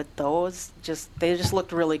Mustang, but they just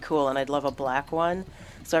looked really cool, and I'd love a black one.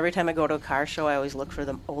 So every time I go to a car show, I always look for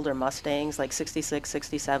the older Mustangs, like 66,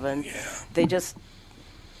 67. Yeah. They just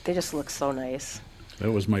look so nice.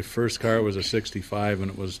 That was my first car. It was a 65,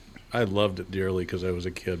 and I loved it dearly because I was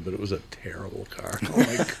a kid, but it was a terrible car. Oh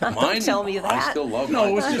my God. Mine, Tell me I that. still love No, mine.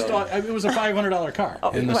 it was just it was a $500 car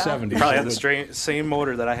in the wow. 70s. Probably had It the was- same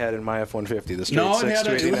motor that I had in my F-150, the straight No, it 6 had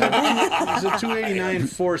it was 289. a 289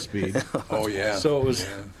 4-speed. Oh, yeah. So it was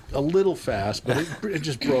a little fast, but it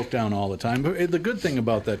just broke down all the time. But the good thing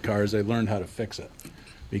about that car is I learned how to fix it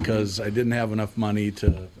because I didn't have enough money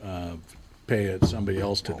to pay somebody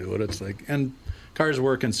else to do it. It's like, and cars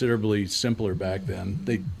were considerably simpler back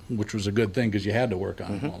then, which was a good thing because you had to work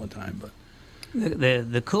on them all the time. But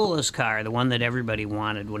The coolest car, the one that everybody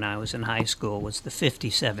wanted when I was in high school, was the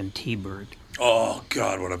 '57 T-Bird. Oh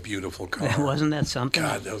God, what a beautiful car! Wasn't that something?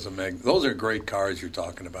 God, those are great cars you're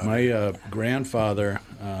talking about. My grandfather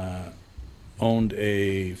owned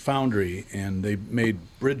a foundry, and they made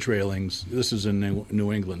bridge railings. This is in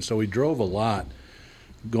New England, so we drove a lot,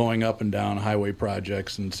 going up and down highway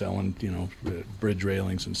projects and selling, bridge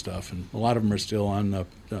railings and stuff. And a lot of them are still on the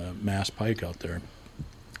Mass Pike out there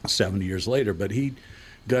 70 years later. But he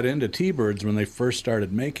got into T-Birds when they first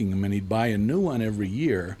started making them, and he'd buy a new one every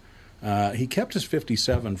year. He kept his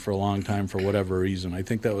 57 for a long time for whatever reason. I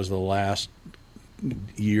think that was the last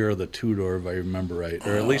year of the two-door, if I remember right,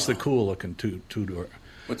 or at least the cool-looking two-door.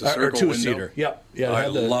 With the circle or two-seater. Yep. Yeah,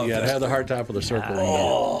 it had the hard top with the circle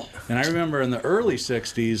window. And I remember in the early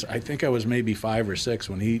 60s, I think I was maybe 5 or 6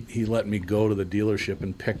 when he let me go to the dealership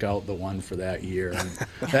and pick out the one for that year. And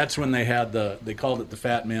that's when they had they called it the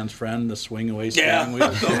Fat Man's Friend, the swing-away steering wheel.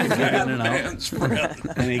 The Fat Man's Friend.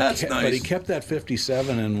 And That's nice. But he kept that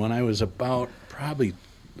 57, and when I was about probably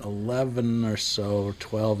 11 or so, or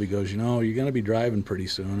 12, he goes, you're going to be driving pretty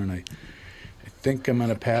soon, and I think I'm going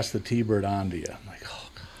to pass the T-Bird on to you. I'm like, oh,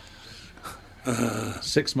 God.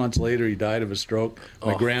 6 months later, he died of a stroke.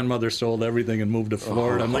 My grandmother sold everything and moved to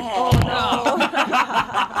Florida. I'm like, oh, no.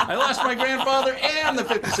 I lost my grandfather and the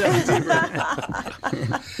 57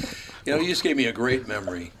 T-Bird. You just gave me a great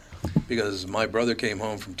memory, because my brother came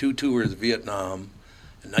home from 2 tours of Vietnam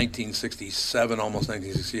in 1967, almost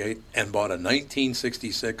 1968, and bought a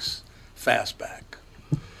 1966 Fastback.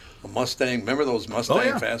 A Mustang. Remember those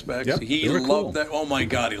Mustang Fastbacks? Yep, He loved cool. that. Oh, my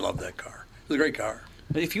God, he loved that car. It was a great car.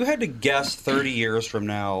 If you had to guess 30 years from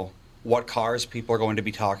now what cars people are going to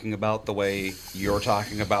be talking about the way you're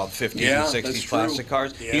talking about 50s and 60s classic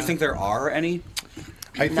cars, do you think there are any?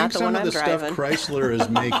 I think some of the stuff Chrysler is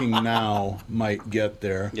making now might get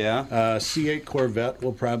there. Yeah. C8 Corvette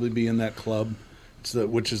will probably be in that club.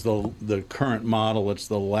 Which is the current model. It's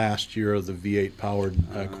the last year of the V8 powered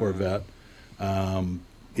Corvette.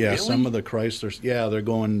 Really? Some of the Chryslers. Yeah, they're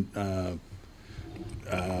going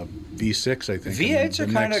V6, I think. V8s are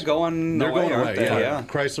kind of going away, aren't they? Yeah.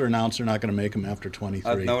 Chrysler announced they're not going to make them after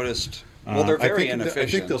 23. I've noticed. Well, they're very inefficient.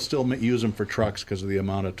 I think they'll still use them for trucks because of the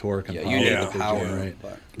amount of torque and power you need that they power, generate.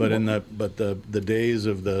 But the days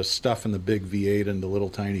of the stuff in the big V8 and the little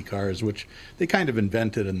tiny cars, which they kind of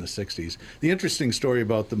invented in the 60s. The interesting story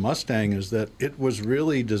about the Mustang is that it was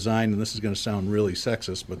really designed, and this is going to sound really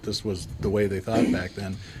sexist, but this was the way they thought back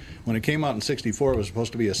then. When it came out in '64, it was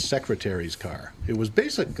supposed to be a secretary's car. It was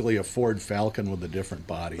basically a Ford Falcon with a different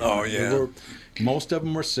body. Oh, yeah. Most of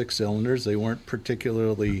them were 6 cylinders. They weren't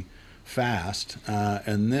particularly fast.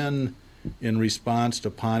 And then in response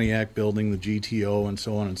to Pontiac building the GTO and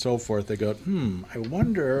so on and so forth, they go, I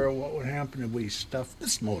wonder what would happen if we stuffed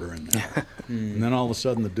this motor in there. And then all of a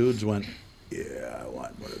sudden the dudes went, yeah, I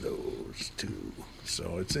want one of those too.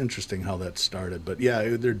 So it's interesting how that started. But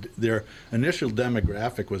yeah, their initial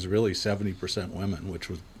demographic was really 70% women, which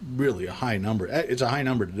was really a high number. It's a high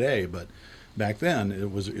number today, but back then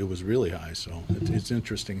it was really high. So it's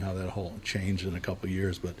interesting how that whole changed in a couple of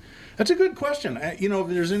years. But that's a good question. If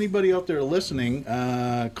there's anybody out there listening,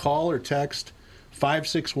 call or text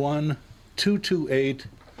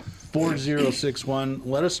 561-228-4061.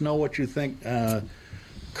 Let us know what you think.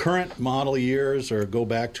 Current model years, or go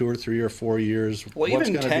back 2 or 3 or 4 years. Well,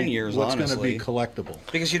 even 10 years, what's honestly. What's going to be collectible?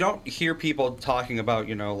 Because you don't hear people talking about,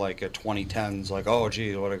 like a 2010s, like, oh,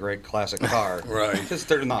 gee, what a great classic car. Right. Because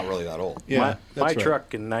they're not really that old. Yeah, my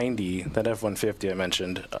truck in '90, that F-150 I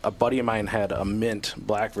mentioned, a buddy of mine had a mint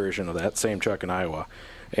black version of that same truck in Iowa,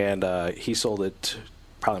 and he sold it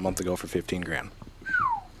probably a month ago for $15,000.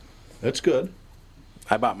 That's good.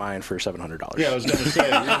 I bought mine for $700. Yeah, I was going to say,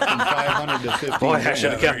 from 500 to 15. Boy, I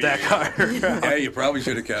should have kept that car. Yeah, you probably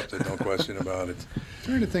should have kept it, no question about it. I'm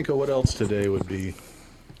trying to think of what else today would be.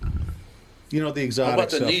 The exotic How about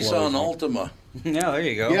the stuff Nissan was. Altima? Yeah, there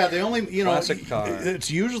you go. Yeah, they only, Classic car.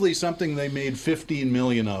 It's usually something they made 15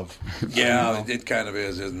 million of. Yeah, it kind of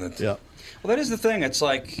is, isn't it? Yeah. Well, that is the thing. It's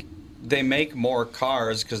like they make more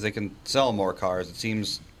cars because they can sell more cars. It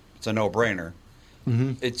seems it's a no-brainer.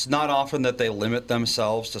 Mm-hmm. It's not often that they limit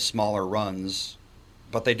themselves to smaller runs,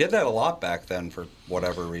 but they did that a lot back then for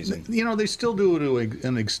whatever reason. They still do to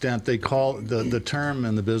an extent. They call the term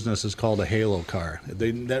in the business is called a halo car.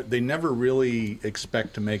 They never really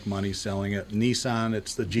expect to make money selling it. Nissan,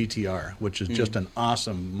 it's the GTR, which is just an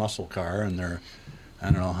awesome muscle car, and they're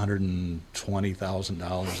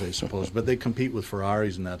 $120,000, I suppose. But they compete with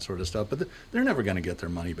Ferraris and that sort of stuff. But they're never going to get their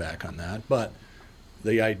money back on that. But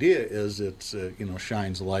the idea is it's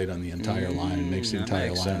shines light on the entire line and makes the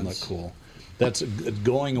entire line look cool. that's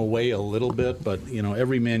going away a little bit, but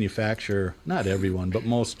every manufacturer, not everyone, but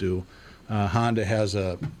most do. Honda has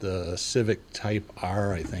the Civic Type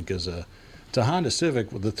R, I think, it's a Honda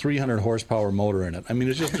Civic with a 300 horsepower motor in it. I mean,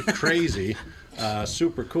 it's just crazy,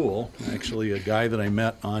 super cool. Actually, a guy that I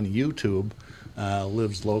met on YouTube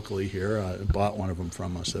lives locally here, bought one of them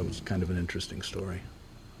from us. That was kind of an interesting story.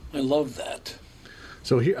 I love that.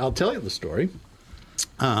 So here, I'll tell you the story.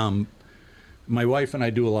 My wife and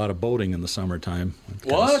I do a lot of boating in the summertime.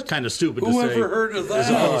 What? Kind of stupid to say. Whoever heard of that?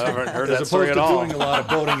 I haven't heard that As story opposed at to all. doing a lot of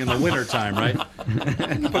boating in the wintertime,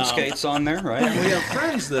 right? Put skates on there, right? And we have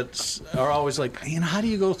friends that are always like, how do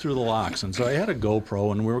you go through the locks? And so I had a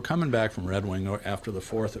GoPro, and we were coming back from Red Wing after the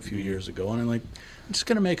 4th a few years ago, and I'm like, I'm just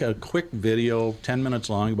going to make a quick video, 10 minutes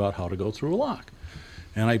long, about how to go through a lock.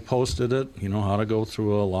 And I posted it, how to go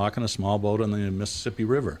through a lock in a small boat on the Mississippi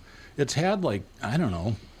River. It's had a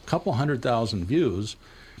couple 100,000 views.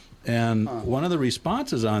 And one of the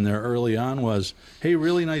responses on there early on was, hey,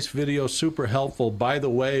 really nice video, super helpful. By the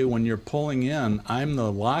way, when you're pulling in, I'm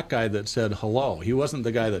the lock guy that said hello. He wasn't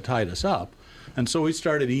the guy that tied us up. And so we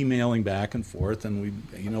started emailing back and forth, and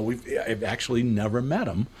I've actually never met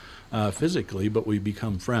him physically, but we've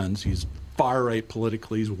become friends. He's far right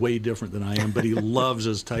politically. He's way different than I am, but he loves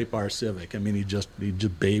his Type R Civic. I mean, he just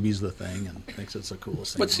babies the thing and thinks it's the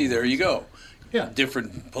coolest thing. But see, there you go. Yeah.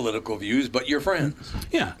 Different political views, but you're friends.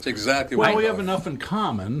 Yeah. That's exactly what we have enough in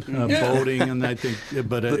common, voting, and I think,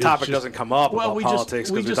 but The topic doesn't come up about politics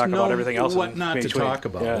because we talk about everything else. What not to talk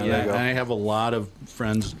about. Yeah, and I have a lot of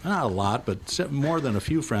friends, not a lot, but more than a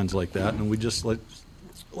few friends like that, and we just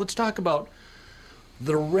let's talk about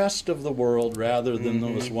the rest of the world rather than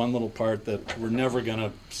this one little part that we're never going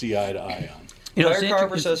to see eye to eye on. Claire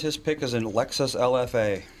Carver says his pick is in Lexus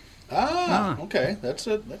LFA. Okay. That's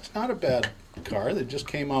not a bad car. They just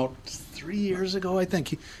came out 3 years ago, I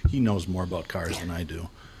think. He knows more about cars than I do.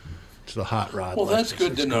 It's the hot rod. Well, that's Lexus.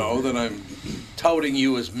 good to know that I'm touting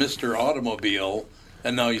you as Mr. Automobile,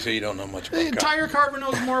 and now you say you don't know much about cars. Tire Carver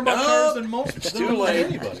knows more about cars than most. It's too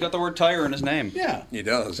late. He's got the word tire in his name. Yeah. He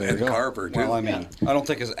does, and Carver, too. Well, I mean, I don't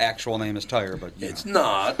think his actual name is Tire, but It's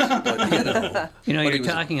not, but You're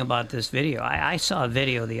talking about this video. I saw a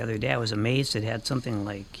video the other day. I was amazed it had something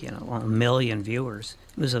like, 1 million viewers.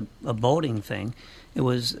 It was a boating thing. It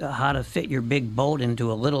was how to fit your big boat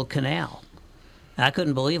into a little canal. I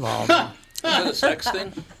couldn't believe all of that. Is that a sex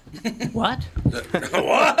thing? What?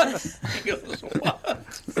 What? He goes, what?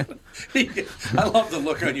 I love the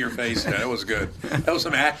look on your face there. That was good. That was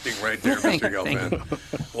some acting right there, Mr. Gelfand.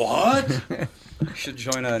 What? you should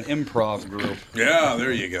join an improv group. Yeah,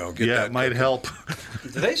 there you go. Get that it might help.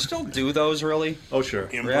 Do they still do those, really? Oh, sure.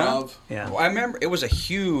 Improv? Yeah. Well, I remember it was a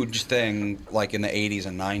huge thing, like in the 80s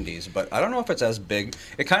and 90s, but I don't know if it's as big.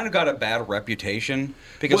 It kind of got a bad reputation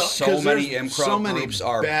because so many improv groups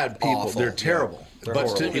are bad people. awful. They're terrible. They're But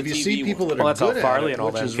horrible. if you see people that Well, are that's how good Farley at and it, all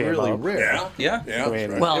which that is came really out. rare. Yeah. Yeah. I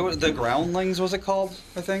mean, Well, It was the Groundlings, was it called?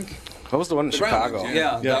 I think. What was the one in Chicago? Groundlings,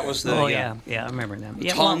 Yeah, Yeah. that was the. Oh, yeah, I remember them.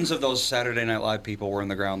 Yeah, Tons of those Saturday Night Live people were in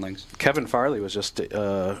the Groundlings. Kevin Farley was just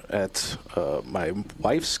at my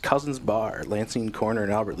wife's cousin's bar, Lansing Corner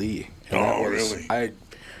in Albert Lee. And Oh, really?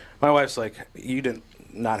 My wife's like, you didn't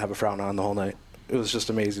not have a frown on the whole night. It was just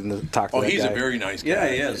amazing to talk to that He's guy. a very nice guy. Yeah,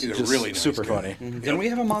 he is. He's a Just really nice super guy. funny. Didn't we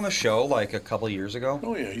have him on the show like a couple of years ago?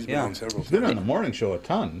 Oh, yeah. He's been Yeah. on several He's been on times. the morning show a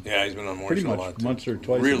ton. Yeah, he's been on Pretty Morning Show a much lot. once or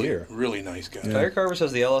twice a really, year. Really nice guy. Tire Carver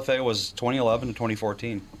says the LFA was 2011 to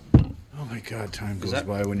 2014. Oh my God, time goes that-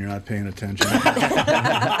 by when you're not paying attention.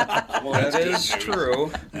 Well, that good is news.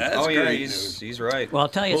 true. That's oh yeah, great news. he's right. Well, I'll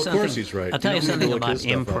tell you Well, of something. course he's right. I'll tell You you don't need to something look about his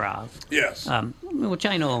stuff improv. Yes. Which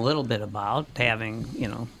I know a little bit about,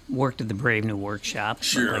 having worked at the Brave New Workshop,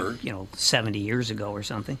 Sure. 70 years ago or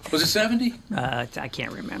something. Was it 70? I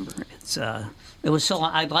can't remember. It was so.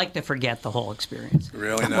 I'd like to forget the whole experience.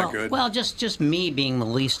 Really not good? Well, just me being the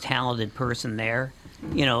least talented person there.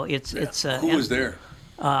 It's Who was there?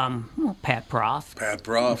 Pat Proft. Pat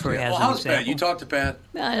Proft. For- Yeah. as Well, an how's Pat? example. You talked to Pat?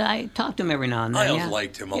 I talk to him every now and then. I always yeah.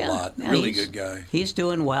 liked him a Yeah, lot. yeah, Really he's- good guy. He's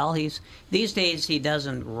doing well. These days he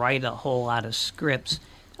doesn't write a whole lot of scripts.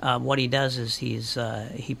 What he does is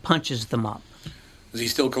he punches them up. Is he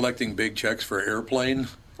still collecting big checks for Airplane?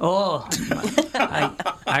 Oh,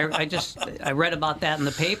 I read about that in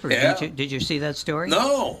the paper. Yeah. Did you see that story?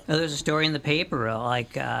 No. There's a story in the paper.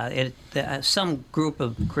 Some group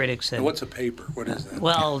of critics said. What's a paper? What is that?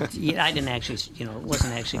 Well, I didn't actually, it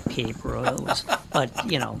wasn't actually paper. It was, but I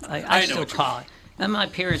know still what you call it. And my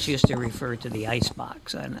parents used to refer to the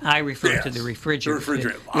icebox, and I refer to the refrigerator. The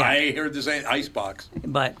refrigerator. Yeah. I heard the same icebox.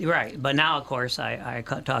 But now, of course, I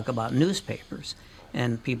talk about newspapers.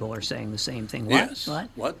 And people are saying the same thing. What? Yes.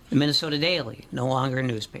 What? The Minnesota Daily, no longer a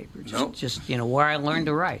newspaper. Just where I learned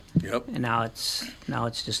to write. Yep. And now it's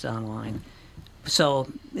just online. So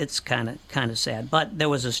it's kind of sad. But there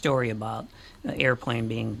was a story about Airplane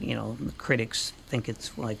being, the critics think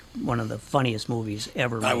it's like one of the funniest movies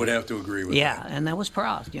ever made. I would have to agree with that. Yeah, and that was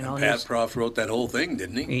Proft. Pat Proft wrote that whole thing,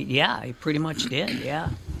 didn't he? Yeah, he pretty much did. Yeah,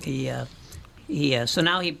 so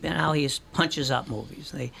now he punches up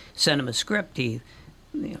movies. They send him a script. He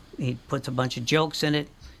puts a bunch of jokes in it,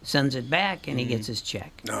 sends it back, and he gets his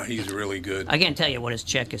check. No, he's really good. I can't tell you what his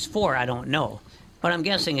check is for. I don't know, but I'm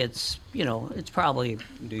guessing it's probably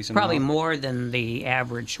more than the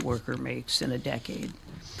average worker makes in a decade.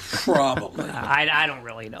 Probably. I don't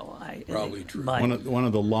really know. Probably true. But One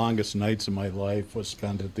of the longest nights of my life was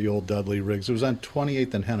spent at the old Dudley Riggs. It was on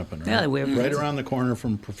 28th and Hennepin, right? Yeah, right around the corner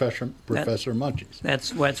from Professor Munchie's.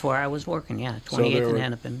 That's where I was working. Yeah, 28th and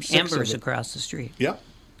Hennepin. Ember's across the street. Yep,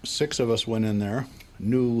 6 of us went in there.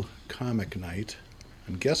 New comic night.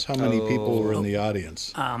 And guess how many people were in the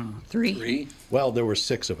audience? 3. Well, there were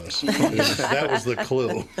 6 of us. That was the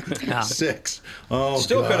clue. 6. Oh,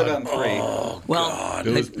 Still God. could have been 3. Oh, Well, God.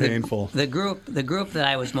 It was painful. The group that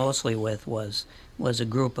I was mostly with was a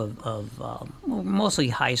group of mostly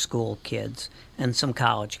high school kids and some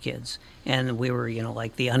college kids, and we were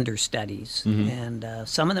like the understudies, and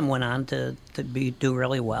some of them went on to do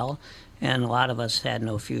really well, and a lot of us had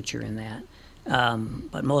no future in that.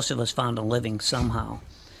 But most of us found a living somehow.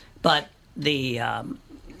 But there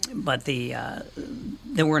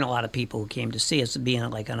weren't a lot of people who came to see us, being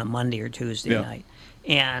like on a Monday or Tuesday night.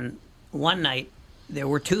 And one night there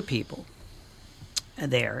were 2 people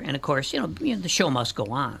there, and of course, the show must go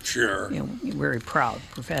on. Sure. Very proud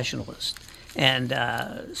professionalist. And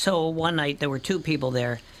so one night there were 2 people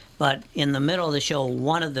there, but in the middle of the show,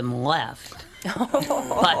 one of them left.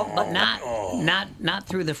 but not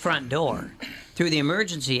through the front door, through the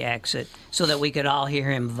emergency exit, so that we could all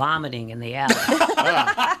hear him vomiting in the alley.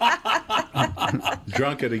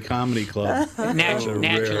 Drunk at a comedy club.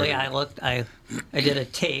 Naturally, I did a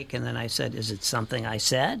take, and then I said, "Is it something I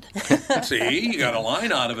said?" See, you got a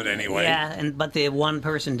line out of it anyway. Yeah, but the one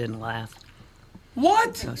person didn't laugh.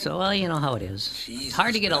 What? So well, you know how it is. It's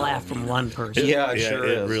hard to get a laugh from one person. Yeah, it sure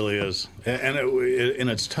is. It really is. And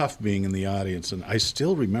it's tough being in the audience. And I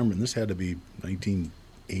still remember, and this had to be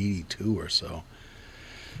 1982 or so,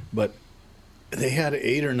 but they had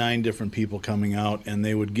 8 or 9 different people coming out, and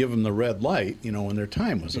they would give them the red light, when their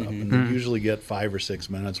time was up. And they'd usually get 5 or 6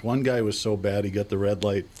 minutes. One guy was so bad, he got the red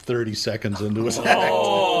light 30 seconds into his act. Yeah,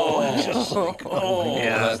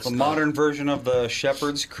 that's the modern version of the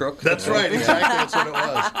shepherd's crook. That's right, exactly. That's what it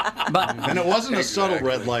was. And it wasn't a subtle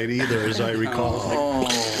red light either, as I recall.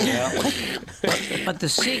 But the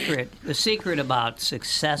secret about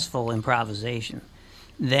successful improvisation,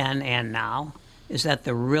 then and now, is that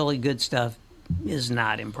the really good stuff is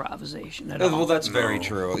not improvisation at all. Well, that's very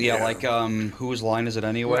true. Yeah, like whose line is it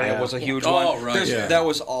anyway? Right. It was a huge Oh, one. right. Yeah. That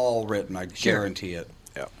was all written. I guarantee it.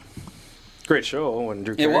 Yeah. Great show when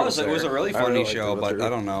Drew It Carey was. there. It was a really I funny liked show, it. but I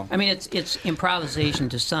don't know. I mean, it's improvisation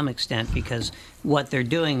to some extent, because what they're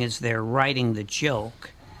doing is they're writing the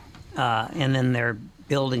joke, and then they're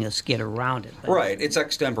building a skit around it. But, Right. It's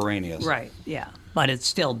extemporaneous. Right, yeah. But it's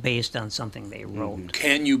still based on something they wrote.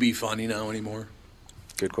 Can you be funny now anymore?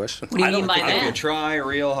 Good question. What do you mean by I could that? try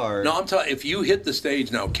real hard. No, I'm telling. If you hit the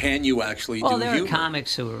stage now, can you actually Well, do there are humor?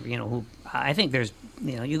 comics who are, who I think there's,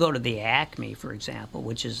 you go to the Acme, for example,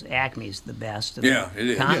 which is Acme's the best of Yeah, it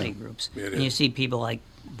the is. comedy Yeah. groups. It And is. you see people like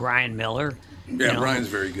Brian Miller. Yeah, Brian's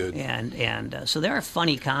very good. And so there are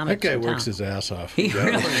funny comics. That guy in works town. his ass off. He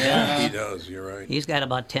really does. He does. You're right. He's got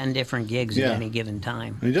about 10 different gigs Yeah. at any given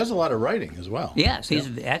time. And he does a lot of writing as well. Yes, he's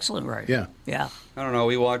an excellent writer. Yeah. Yeah. I don't know.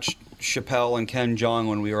 We watched Chappelle and Ken Jeong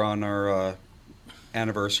when we were on our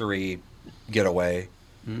anniversary getaway.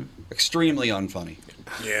 Extremely unfunny.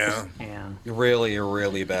 Yeah. Yeah. Really,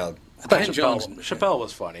 really bad. I thought Ken Jeong's- Chappelle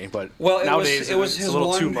was funny, but Well, nowadays it was it's his a little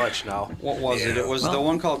one, too much now. What was it? Yeah. It was the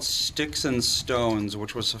one called Sticks and Stones,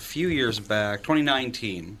 which was a few years back,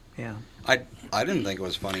 2019. Yeah. I didn't think it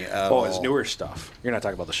was funny at Oh, all. his newer stuff. You're not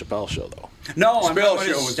talking about the Chappelle show, though. No, I'm Chappelle talking about show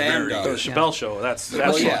his was very stand-up. The good. Chappelle show. That's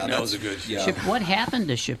Well, fun. yeah, That was a good. Yeah. Chip, what happened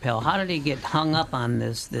to Chappelle? How did he get hung up on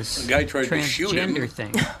this The guy tried to shoot him. transgender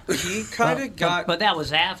thing? He kind of got. But that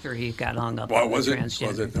was after he got hung up Well, on was the it? transgender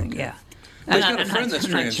Was it? thing. Okay. Yeah. But he's And got a friend that's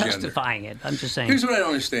I'm not transgender. justifying it. I'm just saying. Here's what I don't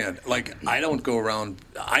understand. Like, I don't go around.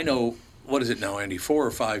 I know, what is it now, Andy? 4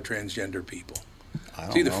 or 5 transgender people.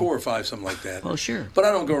 It's either 4 or 5, something like that. Oh, sure. But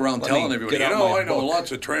I don't go around telling everybody, I know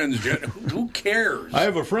lots of transgender. Who cares? I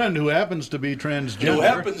have a friend who happens to be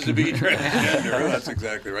transgender. That's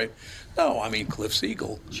exactly right. No, I mean, Cliff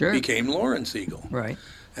Siegel became Lauren Siegel. Right.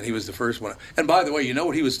 And he was the first one. And by the way, you know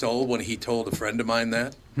what he was told when he told a friend of mine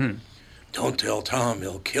that? Don't tell Tom,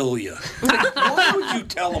 he'll kill you. Why would you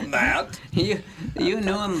tell him that? You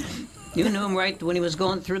knew him. You knew him right when he was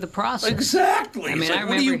going through the process. Exactly. I mean, like,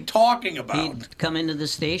 what are you talking about? He'd come into the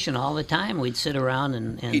station all the time. We'd sit around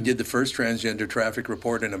and... He did the first transgender traffic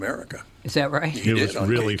report in America. Is that right? It was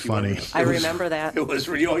really funny. I remember that. It was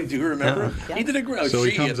really... Do you remember? Yeah. He did a great... So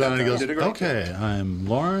he comes on and he goes, okay, I'm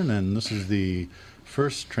Lauren, and this is the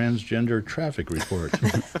first transgender traffic report.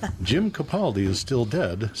 Jim Capaldi is still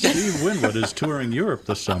dead. Steve Winwood is touring Europe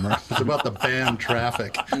this summer. It's about the band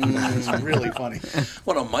Traffic. It's really funny.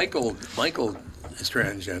 Well, no, Michael is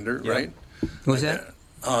transgender, right? Who's that?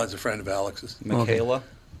 Oh, it's a friend of Alex's. Michaela.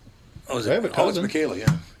 Oh, is I have a it's cousin. Michaela,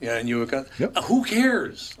 yeah. Yeah, and you have a cousin? Yep. Who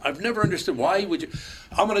cares? I've never understood. Why would you...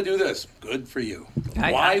 I'm going to do this. Good for you.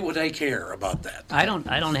 Why would I care about that? I don't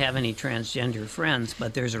have any transgender friends,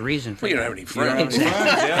 but there's a reason for Well, you don't that. have any friends.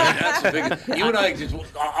 Yeah, that's the big... You and I, just,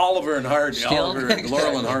 Oliver and Hardy, Oliver and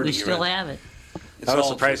Laurel and Hardy. We still have it. I was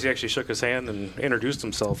surprised he actually shook his hand and introduced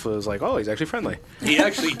himself. It was like, oh, he's actually friendly. He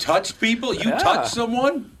actually touched people? You touched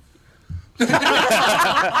someone?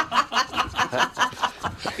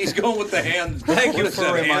 He's going with the hand. Thank you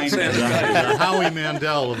for reminding me. Howie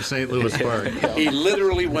Mandel of St. Louis Park. He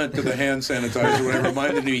literally went to the hand sanitizer when it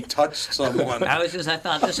reminded me he touched someone. I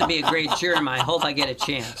thought this would be a great germ. I hope I get a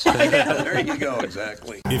chance. Yeah, there you go,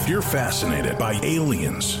 exactly. If you're fascinated by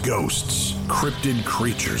aliens, ghosts, cryptid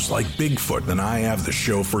creatures like Bigfoot, then I have the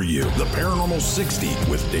show for you. The Paranormal 60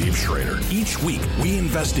 with Dave Schrader. Each week, we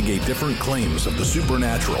investigate different claims of the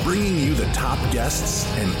supernatural, bringing you the top guests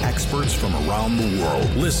and experts from around the world.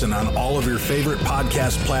 Listen on all of your favorite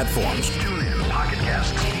podcast platforms. Tune in, Pocket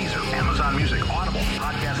Casts, Deezer, Amazon Music, Audible,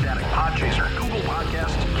 Podcast Addict, Podchaser, Google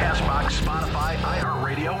Podcasts, CastBox, Spotify,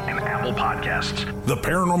 iHeartRadio, and Apple Podcasts. The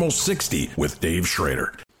Paranormal 60 with Dave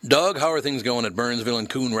Schrader. Doug, how are things going at Burnsville and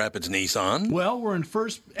Coon Rapids Nissan? Well, we're in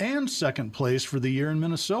first and second place for the year in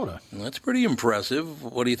Minnesota. Well, that's pretty impressive.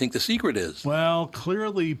 What do you think the secret is? Well,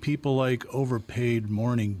 clearly people like overpaid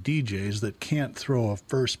morning DJs that can't throw a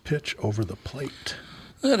first pitch over the plate.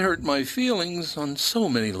 That hurt my feelings on so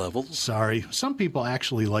many levels. Sorry. Some people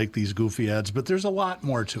actually like these goofy ads, but there's a lot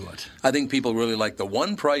more to it. I think people really like the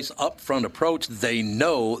one-price upfront approach. They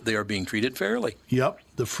know they are being treated fairly. Yep.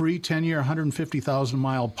 The free 10-year,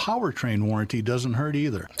 150,000-mile powertrain warranty doesn't hurt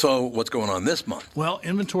either. So what's going on this month? Well,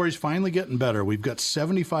 inventory's finally getting better. We've got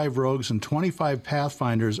 75 Rogues and 25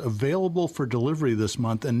 Pathfinders available for delivery this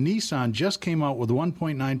month, and Nissan just came out with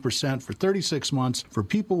 1.9% for 36 months for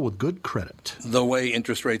people with good credit. The way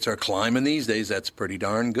interest rates are climbing these days, that's pretty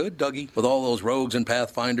darn good, Dougie. With all those Rogues and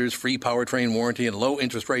Pathfinders, free powertrain warranty, and low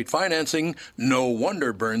interest rate financing, no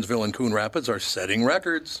wonder Burnsville and Coon Rapids are setting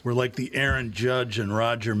records. We're like the Aaron Judge and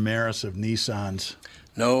Roger Maris of Nissans.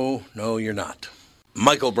 No, you're not.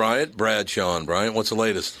 Michael Bryant, Bradshaw and Bryant, what's the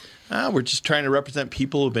latest? We're just trying to represent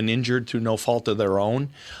people who've been injured through no fault of their own.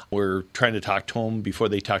 We're trying to talk to them before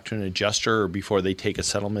they talk to an adjuster or before they take a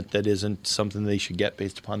settlement that isn't something they should get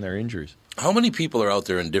based upon their injuries. How many people are out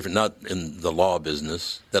there not in the law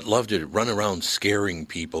business, that love to run around scaring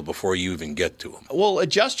people before you even get to them? Well,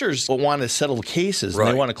 adjusters want to settle cases and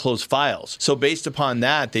Right. they want to close files. So based upon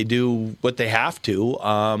that, they do what they have to.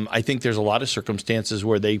 I think there's a lot of circumstances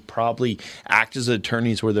where they probably act as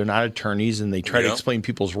attorneys where they're not attorneys and they try to explain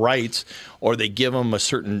people's rights, or they give them a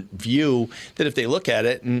certain view that if they look at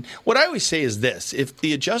it. And what I always say is this: if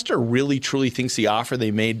the adjuster really truly thinks the offer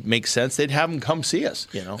they made makes sense, they'd have them come see us.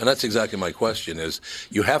 And that's exactly my question: is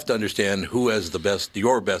you have to understand who has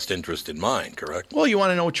your best interest in mind, correct? Well, you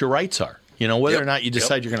want to know what your rights are. Whether or not you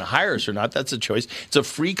decide you're going to hire us or not, that's a choice. It's a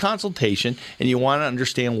free consultation, and you want to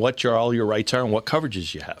understand what all your rights are and what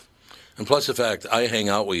coverages you have. And plus the fact I hang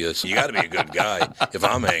out with you, so you got to be a good guy if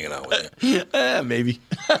I'm hanging out with you. Maybe.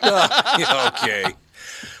 Okay.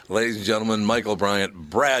 Ladies and gentlemen, Michael Bryant,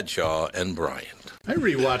 Bradshaw and Bryant. I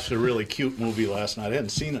rewatched a really cute movie last night. I hadn't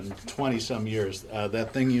seen it in 20-some years.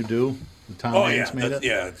 That Thing You Do, Tom Hanks made it.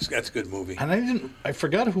 Yeah, that's a good movie. And I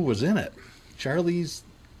forgot who was in it. Charlize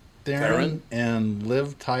Theron and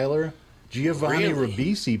Liv Tyler. Giovanni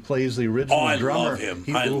Ribisi plays the original drummer. Love him.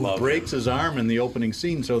 He breaks his arm in the opening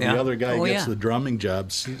scene, so the other guy gets the drumming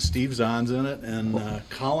job. Steve Zahn's in it, and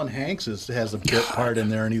Colin Hanks has a bit part in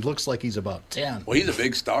there, and he looks like he's about 10. Well, he's a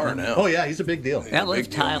big star now. Oh, yeah, he's a big deal. That Liv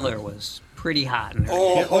Tyler was pretty hot in her.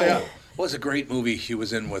 Oh, yeah. It was a great movie she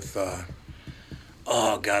was in with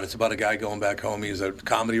Oh, God, it's about a guy going back home. He's a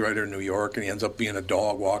comedy writer in New York, and he ends up being a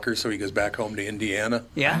dog walker, so he goes back home to Indiana.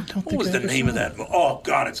 Yeah. What was the name of that movie? Oh,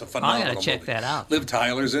 God, it's a phenomenal I gotta check movie. that out. Liv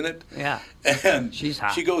Tyler's in it. Yeah. And She's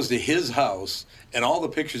hot. she goes to his house, and all the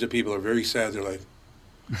pictures of people are very sad. They're like,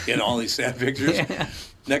 all these sad pictures. Yeah.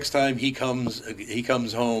 Next time he comes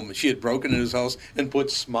home, she had broken in his house and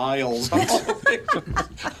put smiles on all the pictures.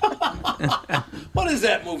 What is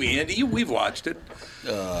that movie, Andy? We've watched it.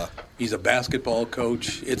 He's a basketball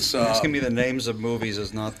coach. It's asking me the names of movies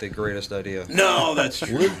is not the greatest idea. No, that's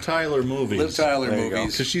true. Liv Tyler movies. Liv Tyler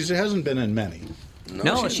movies. Because she hasn't been in many.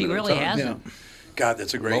 No, she really hasn't. Yeah. God,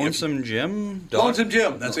 that's a great. Lonesome Jim. Lonesome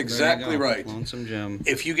Jim. That's exactly right. Lonesome Jim.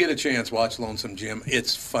 If you get a chance, watch Lonesome Jim.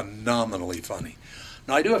 It's phenomenally funny.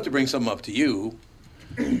 Now, I do have to bring something up to you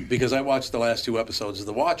because I watched the last 2 episodes of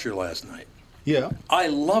The Watcher last night. Yeah. I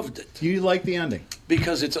loved it. You like the ending?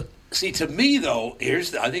 Because it's see, to me though,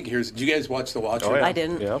 did you guys watch The Watcher? Oh, yeah. I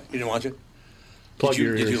didn't. Yeah. You didn't watch it? Plug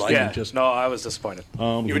Did you like Yeah. it? No, I was disappointed.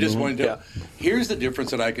 You were disappointed too? Yeah. Here's the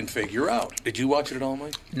difference that I can figure out. Did you watch it at all,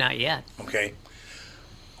 Mike? Not yet. Okay.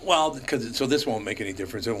 Well, so this won't make any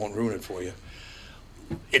difference. It won't ruin it for you.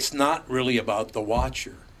 It's not really about the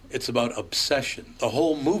Watcher. It's about obsession. The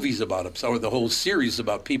whole movie's about or the whole series is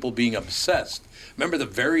about people being obsessed. Remember the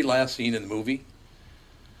very last scene in the movie?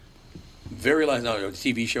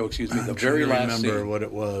 TV show, excuse me. The very last scene. Remember what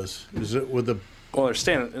it was. Is it with the Well,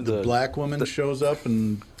 they're the black woman shows up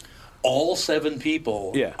and all 7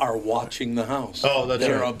 people are watching the house. Oh, that's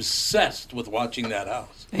They're right. obsessed with watching that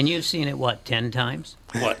house. And you've seen it, what, 10 times?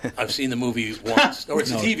 What? I've seen the movie once. Or it's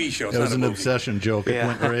a TV show. It's It was not a an movie. obsession joke. It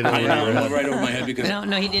went right I over know, your it went head. right over my head because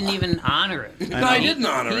No, he didn't even honor it. No, I didn't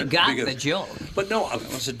honor He it. got because, the joke. But no,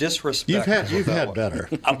 It's a disrespect. You've had better.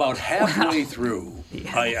 about halfway through,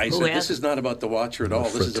 I Who said, has- this is not about the Watcher at all.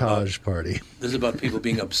 This is about Frottage party. people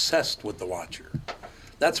being obsessed with the Watcher.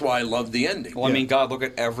 That's why I love the ending. Well, I mean, God, look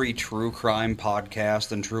at every true crime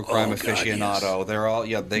podcast and true crime Oh, God, aficionado. yes. They're all,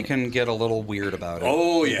 they can get a little weird about it.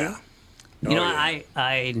 Oh, yeah. You know, yeah.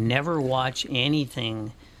 I never watch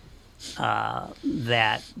anything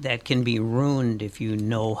that can be ruined if you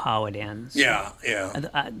know how it ends. Yeah, yeah.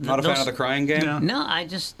 Not a fan of the crying game? No, I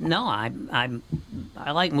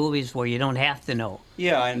like movies where you don't have to know.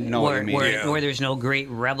 Yeah, I know what you mean. Where there's no great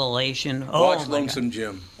revelation. Watch Lonesome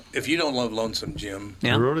Jim. If you don't love Lonesome Jim,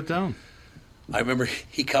 I wrote it down. I remember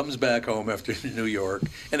he comes back home after New York,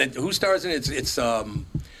 and then who stars in it? It's oh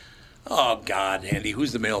God, Andy,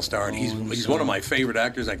 who's the male star? And he's one of my favorite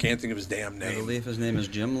actors. I can't think of his damn I name. believe his name is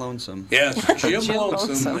Jim Lonesome. Yes, Jim Jim Lonesome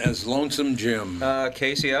Lonesome. as Lonesome Jim.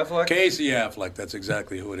 Casey Affleck? Casey Affleck, that's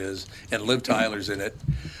exactly who it is, and Liv Tyler's in it.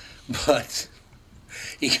 But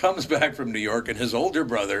he comes back from New York, and his older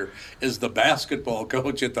brother is the basketball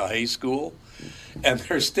coach at the high school. And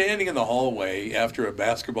they're standing in the hallway after a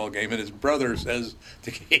basketball game, and his brother says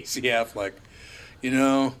to Casey Affleck, you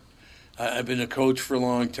know, I've been a coach for a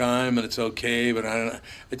long time, and it's okay, but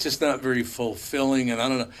it's just not very fulfilling, and I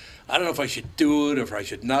don't know if I should do it or if I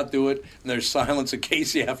should not do it. And there's silence, and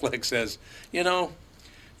Casey Affleck says, you know,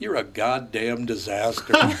 you're a goddamn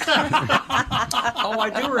disaster. Oh, I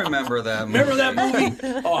do remember that movie. Remember that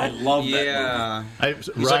movie? Oh, I love that movie. Yeah.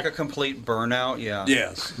 He's like a complete burnout, yeah.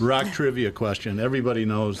 Yes. Rock trivia question. Everybody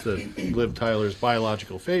knows that Liv Tyler's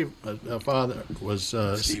biological father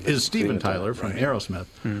is Steven Tyler from right. Aerosmith.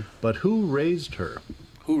 But who raised her?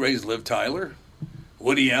 Who raised Liv Tyler?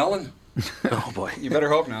 Woody Allen? Oh boy. You better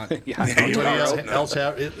hope not. Anybody else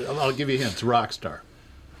have? I'll give you hints. Rock star.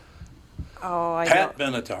 Oh, I Pat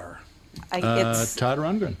don't. Benatar. It's Todd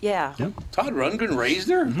Rundgren. yeah. Yep. Todd Rundgren raised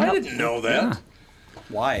her? I didn't know that.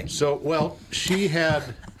 Why? So, well, she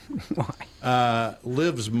had.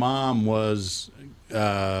 Liv's mom was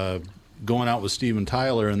going out with Steven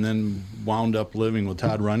Tyler and then wound up living with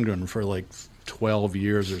Todd Rundgren for like 12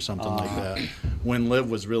 years or something like that when Liv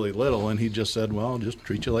was really little, and he just said, well, I'll just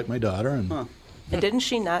treat you like my daughter. And And didn't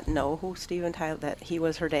she not know who Steven Tyler, that he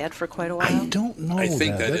was her dad for quite a while? I don't know. I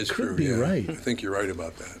think that is could true. be yeah. right. I think you're right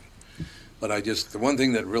about that. But the one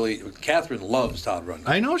thing that really, Catherine loves Todd Rundgren.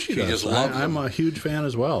 I know she does. just loves I'm him. a huge fan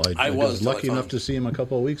as well. I was was till I lucky found- enough to see him a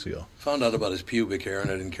couple of weeks ago. Found out about his pubic hair, and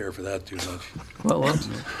I didn't care for that too much. Well,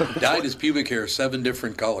 Dyed his pubic hair 7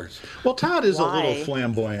 different colors. Well, Todd is a Why? little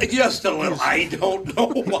flamboyant. Just a little. I don't know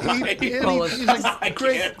why. He's a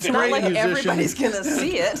great, It's not like musician. everybody's going to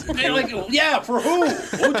see it. Yeah, for who?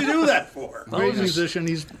 What'd you do that for? Great musician.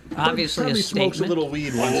 He's obviously Probably a smokes statement. a little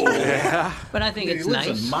weed once in a while. But I think He it's lives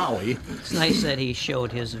nice. in Maui. It's nice that he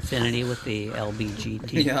showed his affinity with the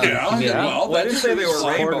LBGT. Well, I didn't say they were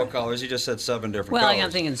Support rainbow it. colors. You just said 7 different Well, colors.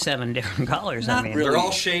 I'm thinking 7 different colors. I mean, They're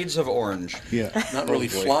all shades of orange. Yeah. Not really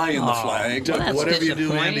flying the flag. Well, that's Whatever you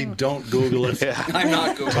do, Andy, disappointing. don't Google it. I'm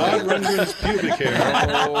not Googling. Todd Rundgren's pubic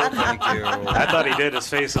hair. Oh, thank you. I thought he did. His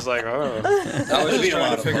face is like, oh. I was be just a trying lot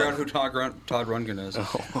to of figure fun. out who Todd Rundgren is.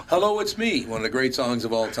 Hello, It's Me, one of the great songs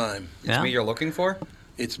of all time. It's Yeah. me you're looking for?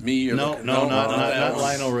 It's me. You're No, looking- not that one.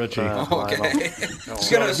 Lionel Richie. Okay. I was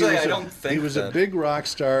So going to say, was I a- don't think he was a that. big rock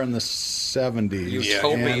star in the 70s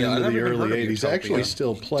Utopia. and I've into never the even heard early of 80s. Utopia. Actually,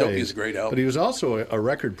 still plays. Utopia's a great album. But he was also a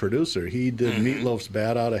record producer. He did Meatloaf's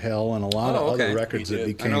 "Bad Out of Hell" and a lot Oh, of okay. other records He that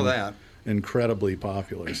did. became I know that. incredibly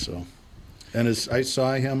popular. So, and I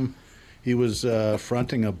saw him. He was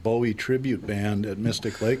fronting a Bowie tribute band at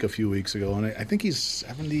Mystic Lake a few weeks ago, and I think he's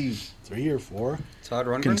 73 or 4. Todd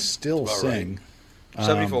Rundgren? Can still That's about sing.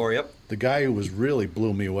 74, yep. The guy who was really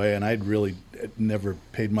blew me away, and I'd really never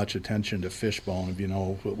paid much attention to Fishbone, if you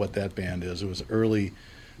know what that band is. It was early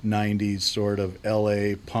 90s sort of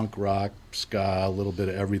L.A. punk rock, ska, a little bit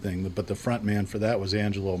of everything. But the front man for that was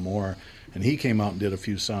Angelo Moore, and he came out and did a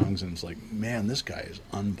few songs, and it's like, man, this guy is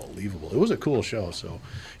unbelievable. It was a cool show. So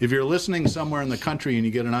if you're listening somewhere in the country and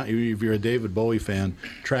you get if you're a David Bowie fan,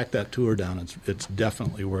 track that tour down. It's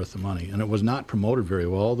definitely worth the money. And it was not promoted very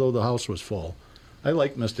well, although the house was full. I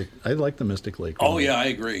like the Mystic Lake. Oh, yeah, I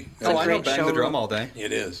agree. Oh, I know great Bang show. the Drum all day.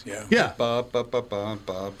 It is, yeah. Yeah. Ba, ba, ba, ba,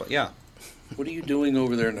 ba, ba. Yeah. What are you doing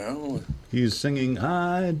over there now? He's singing,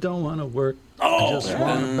 I don't want to work. Oh. I just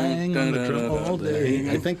want to bang on the drum all day.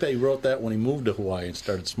 Da-da-da-da-da. I think they wrote that when he moved to Hawaii and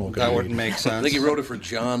started smoking That weed. wouldn't make I sense. think he wrote it for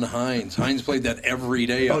John Hines. Hines played that every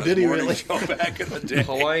day on Oh, his did he morning really? show back in the day.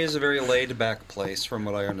 Hawaii is a very laid-back place, from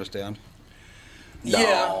what I understand.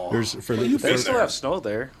 Yeah. There's, for They the, been still there. have snow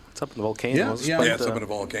there. It's up in the volcanoes. Yeah, but, Yeah, it's up in the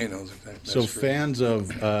volcanoes. That's so true. fans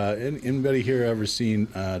of, anybody here ever seen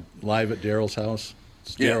Live at Daryl's house?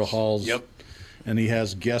 It's Yes. Daryl Hall's. Yep. And he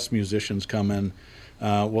has guest musicians come in.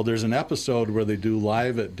 Well, there's an episode where they do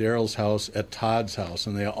Live at Daryl's house at Todd's house,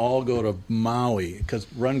 and they all go to Maui, because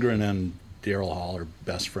Rundgren and Daryl Hall are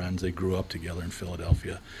best friends. They grew up together in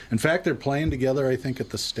Philadelphia. In fact, they're playing together, I think, at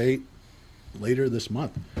the State later this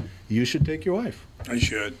month. You should take your wife. I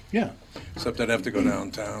should. Yeah. Except I'd have to go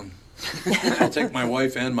downtown. I'll take my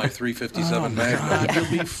wife and my 357 Magnum. God, you'll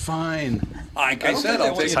be fine. Like I said,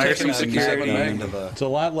 I'll take my tiresome 357 security Magnum. It's a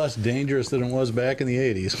lot less dangerous than it was back in the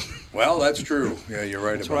 80s. Well, that's true. Yeah, you're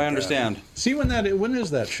right That's about what I that. understand. See when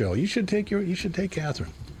is that show? You should take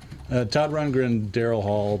Catherine. Todd Rundgren, Daryl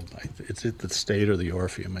Hall. It's at the State or the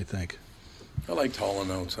Orpheum, I think. I liked Hall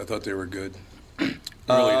 & Oates. I thought they were good. Really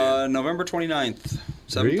did. November 29th,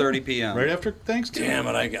 There you go. 7:30 p.m. Right after Thanksgiving. Damn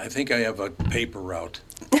it, I think I have a paper route.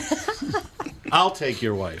 I'll take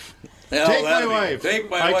your wife. No, Take my that'd be- wife. Take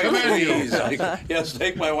my I wife, command you. please. Yes,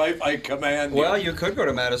 take my wife. I command you. Well, you could go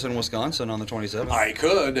to Madison, Wisconsin on the 27th. I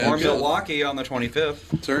could. Or absolutely. Milwaukee on the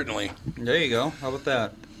 25th. Certainly. There you go. How about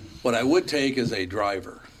that? What I would take is a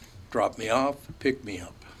driver. Drop me off, pick me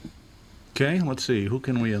up. Okay, let's see. Who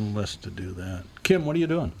can we enlist to do that? Kim, what are you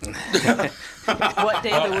doing? What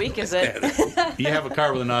day of the week is it? You have a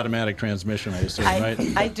car with an automatic transmission, I assume, right?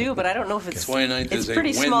 I do, but I don't know if it's 29th it's is a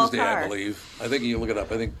pretty small Wednesday, car. I believe. I think you can look it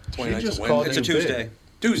up. I think 29th is just a called Wednesday. It's a too big. Tuesday.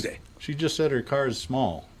 Tuesday. She just said her car is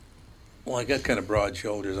small. Well, I got kind of broad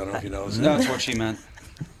shoulders. I don't know if you noticed. That's what she meant.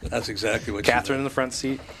 That's exactly what she Catherine in meant. the front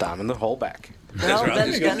seat, Dom in the whole back. That's Well, right. I'll then,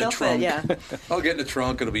 just get in the they'll fit, trunk. yeah. I'll get in the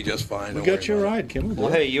trunk. It'll be just fine. We Don't got worry your about it. ride, Kim. Well,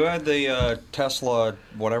 hey, you had the Tesla,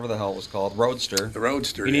 whatever the hell it was called, Roadster. The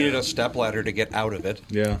Roadster. You needed yeah. a stepladder to get out of it.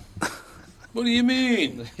 Yeah. What do you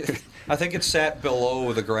mean? I think it sat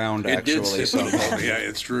below the ground, It did actually. sit somehow. Yeah,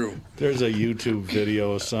 it's true. There's a YouTube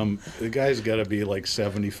video of the guy's got to be like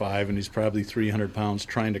 75 and he's probably 300 pounds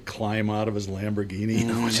trying to climb out of his Lamborghini.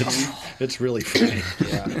 It's really funny.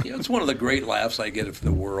 You know, it's one of the great laughs I get from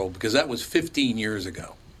the world because that was 15 years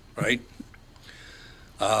ago, right?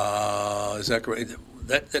 Is that correct?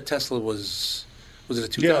 That Tesla was it a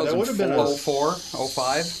 2004? Yeah, that would have been a 04,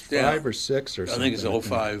 05? Yeah. 5 or 6 or I something. think it's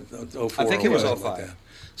 05, 04. I think it was something 05. Like that.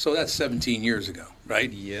 So that's 17 years ago,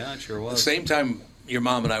 right? Yeah, it sure At the was. same time, your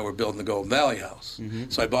mom and I were building the Golden Valley house.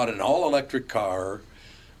 So I bought an all-electric car.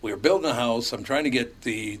 We were building a house. I'm trying to get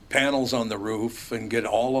the panels on the roof and get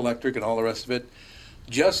all electric and all the rest of it.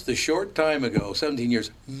 Just a short time ago, 17 years,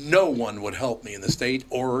 no one would help me in the state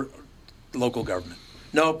or local government.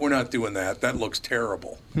 Nope, we're not doing that. That looks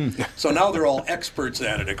terrible. So now they're all experts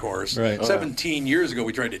at it, of course. Right. 17 years ago,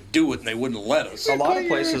 we tried to do it, and they wouldn't let us. A lot of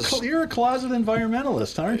places. You're a closet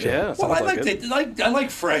environmentalist, aren't you? Yeah. Well, I sounds like it. I like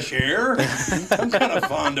fresh air. I'm kind of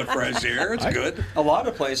fond of fresh air. It's good. A lot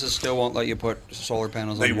of places still won't let you put solar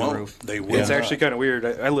panels They on your won't. roof. They will. It's not. actually kind of weird.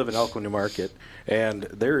 I live in Elko, New Market, and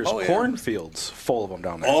there's Oh, yeah. cornfields full of them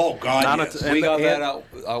down there. Oh, God, Not yes. and- We got and- that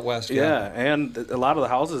out west. Yeah, and a lot of the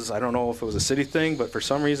houses, I don't know if it was a city thing, but for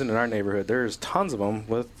some reason in our neighborhood, there's tons of them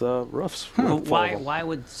with roofs. full of them. Why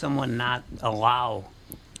would someone not allow?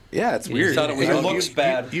 Yeah, it's weird. thought it was It looks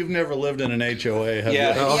bad. You've never lived in an HOA, have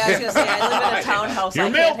Yeah. you? Yeah, I was going to say, I live in a townhouse. Your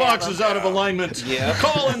I can't mailbox have is them. out of alignment. Yeah.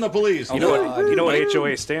 Call in the police. You know what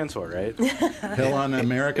HOA stands for, right? Hell on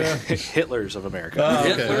America. Hitlers of America. Oh,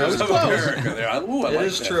 okay. Hitlers That was of close. America. There. Ooh, I It like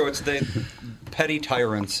is that. true. It's the petty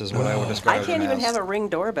tyrants is what I would I describe can't them even as. have a Ring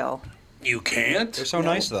doorbell. You can't? They're so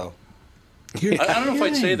nice, though. I don't know if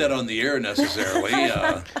I'd say that on the air necessarily.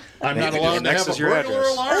 I'm not Maybe allowed just to next have a is your burglar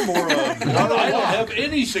address. alarm or a I don't have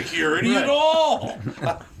any security Right. at all.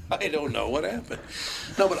 I don't know what happened.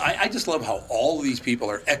 No, but I just love how all of these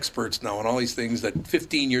people are experts now on all these things that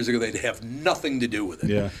 15 years ago they'd have nothing to do with it.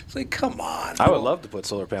 Yeah. It's like, come on. I would love to put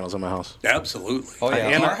solar panels on my house. Absolutely. Oh, yeah.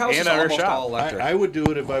 And Our house and is at our almost shop. all electric. I would do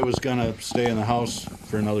it if I was going to stay in the house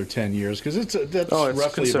for another 10 years because that's It's roughly about the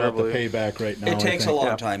considerably. payback right now. It takes I a think.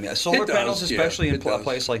 long time. Yeah, solar It does, panels, yeah, especially in it a does.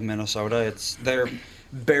 place like Minnesota, they're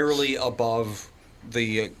barely above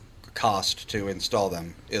the cost to install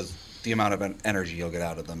them. Is the amount of energy you'll get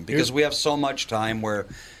out of them because we have so much time where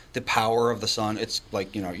the power of the sun. It's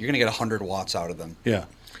like you're going to get 100 watts out of them. Yeah.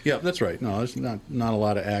 Yeah, that's right. No, there's not a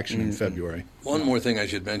lot of action in February. One more thing I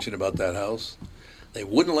should mention about that house. They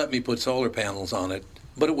wouldn't let me put solar panels on it,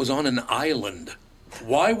 but it was on an island.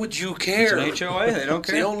 Why would you care? It's an HOA. They don't It's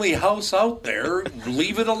the care. only house out there.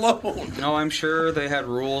 Leave it alone. No, I'm sure they had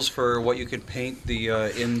rules for what you could paint the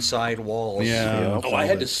inside walls. Yeah. Oh, I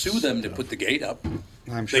had to sue them to put the gate up.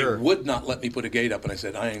 I'm sure. They would not let me put a gate up, and I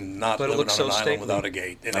said, I am not But it living looks on an so island stately. without a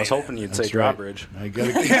gate. I was hoping you'd say That's right. drawbridge. I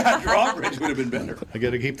got Yeah, drawbridge would have been better.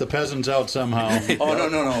 to keep the peasants out somehow. Oh,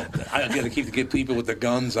 no. I got to get people with the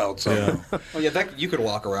guns out somehow. Oh, yeah, you could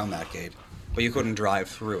walk around that gate, but you couldn't drive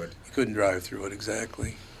through it. You couldn't drive through it,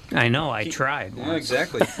 exactly. I know. I tried. Yeah,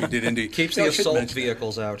 exactly. You did indeed. Keeps You know, the I should assault mention that.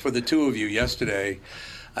 vehicles out. For the two of you, yesterday,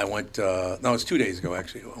 I went, it's 2 days ago,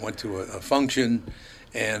 actually. I went to a function,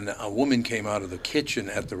 and a woman came out of the kitchen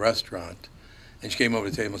at the restaurant. And she came over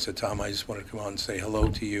to the table and said, Tom, I just wanted to come on and say hello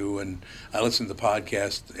to you. And I listen to the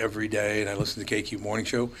podcast every day, and I listen to the KQ Morning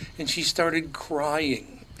Show. And she started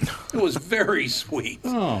crying. It was very sweet.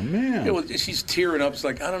 Oh, man. She's tearing up. It's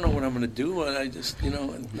like, I don't know what I'm going to do. And I just, and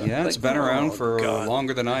Yeah, it's like, been around for God,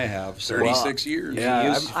 longer than I have. So 36 years.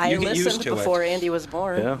 Yeah, I you get used listened to before it. Andy was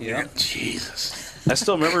born. Yeah. Yeah. Jesus. I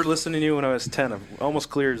still remember listening to you when I was 10,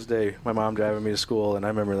 almost clear as day. My mom driving me to school, and I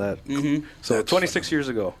remember that. Mm-hmm. So That's 26 years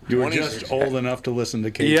ago. You were 26. just old enough to listen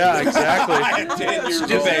to Kate. Yeah, exactly. 10 years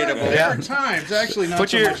debatable. old. Yeah. Times, actually, not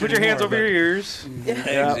Put so your much put your hands anymore, over but- your ears.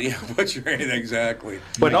 Yeah, put your hand exactly.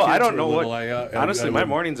 But no, My I kids don't were know what. little, I honestly, my would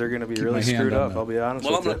mornings are going to be keep really my hand screwed on up. them. I'll be honest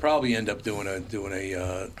Well, I'm with going you. to probably end up doing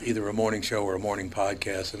either a morning show or a morning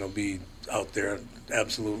podcast, and it'll be out there.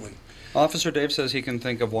 Absolutely. Officer Dave says he can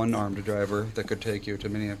think of one armed driver that could take you to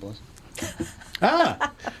Minneapolis.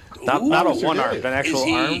 Ah, Not a Ooh, one-armed, an actual is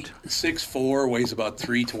he armed. 6'4", weighs about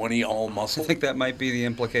 320, all muscle? I think that might be the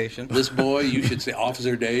implication. This boy, you should say,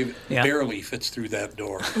 Officer Dave, Yeah. barely fits through that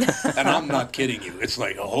door. And I'm not kidding you. It's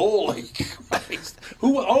like, holy Christ.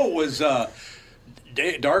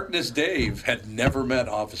 Darkness Dave had never met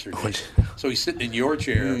Officer Dave. So he's sitting in your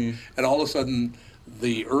chair, and all of a sudden,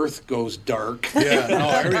 the earth goes dark. yeah, no,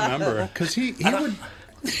 I remember. Because he would...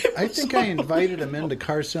 I think I invited him into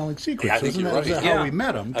Car Selling Secrets. Yeah, I think Wasn't you're that was right. how Yeah. we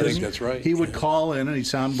met him? I think 'Cause that's right. He would call in, and he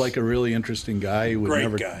sounded like a really interesting guy. He would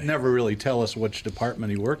Great guy. never really tell us which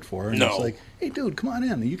department he worked for. And No. it's like, hey, dude, come on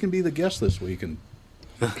in. You can be the guest this week. And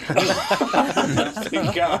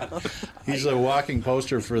Thank God. he's a walking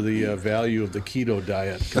poster for the value of the keto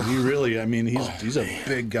diet. Because he really, he's a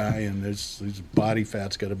big guy, and his body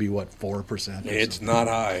fat's got to be, 4%? It's not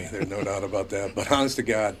high. There's no doubt about that. But honest to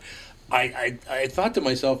God, I thought to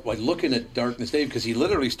myself, by looking at Darkness Dave, because he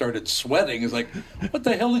literally started sweating, is like, what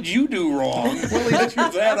the hell did you do wrong? That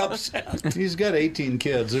you're that upset. He's got 18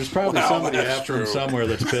 kids. There's probably Well, somebody that's after him true. somewhere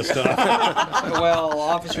that's pissed off. Well,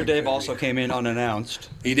 Officer Dave also came in unannounced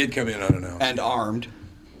He did come in unannounced. and armed.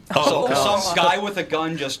 Some guy with a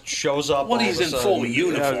gun just shows up. Well, he's in full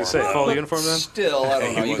uniform. Yeah, I was gonna say full uniform then. Still, I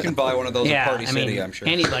don't know. You can buy one of those at Party City, I'm sure.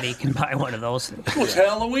 Anybody can buy one of those things. It was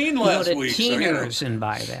Halloween last Go to week. Teeners and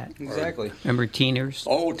buy that. Exactly. Remember Teeners?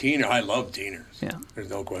 Oh, Teener. I love Teeners. Yeah. There's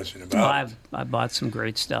no question about it. I bought some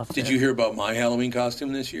great stuff. Did you hear about my Halloween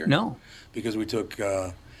costume this year? No. Because we took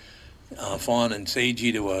Fawn and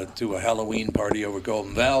Seiji to a Halloween party over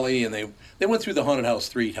Golden Valley, and they went through the haunted house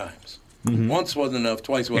 3 times. Mm-hmm. Once wasn't enough,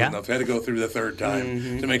 twice wasn't enough. They had to go through the 3rd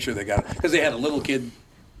time to make sure they got it. Because they had a little kid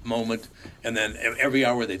moment, and then every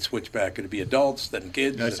hour they'd switch back. It'd be adults, then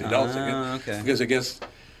kids, then adults. Okay. Because I guess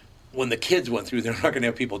when the kids went through, they're not going to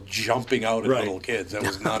have people jumping out at little kids. That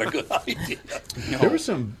was not a good idea. No. There were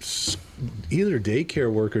some either daycare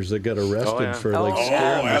workers that got arrested for scaring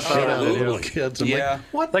the shit out of little kids. I'm like,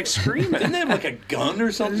 what? Like screaming? Didn't they have like a gun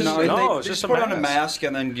or something? No, they just put on a mask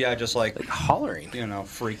and then just like hollering.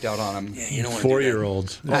 Freaked out on them. Yeah, you don't want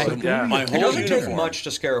 4-year-olds. My whole It doesn't take uniform, much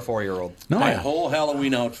to scare a 4-year-old. No, my whole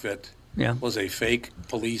Halloween outfit Yeah. was a fake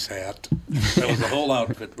police hat. That was the whole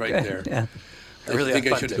outfit right there. Yeah. I think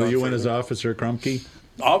I should have gone you for went it. as Officer Krumke?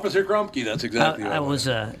 Officer Krumke, that's exactly what I was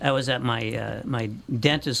at my my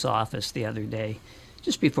dentist's office the other day,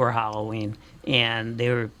 just before Halloween, and they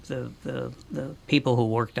were the people who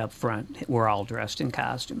worked up front were all dressed in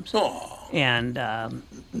costumes. Oh. And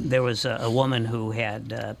there was a woman who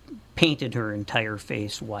had painted her entire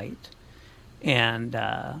face white, and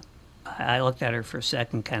I looked at her for a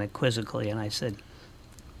second, kind of quizzically, and I said,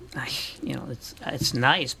 it's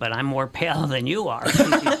nice, but I'm more pale than you are.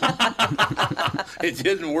 It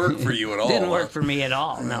didn't work for you at all. Didn't work for me at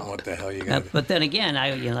all. No. What the hell you got? But then again,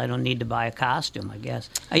 I don't need to buy a costume. I guess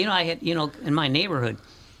I had in my neighborhood,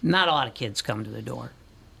 not a lot of kids come to the door.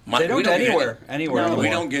 They don't anywhere. No, we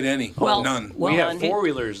don't get any. Well, none. We have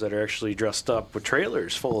 4-wheelers that are actually dressed up with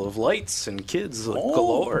trailers full of lights and kids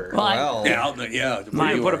galore. Well, yeah.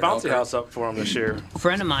 We put a bouncy house up for them this year. A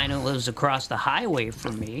friend of mine who lives across the highway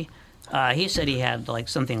from me, he said he had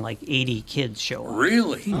something like 80 kids show up.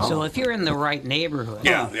 Really? So if you're in the right neighborhood.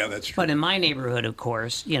 Yeah, that's true. But in my neighborhood, of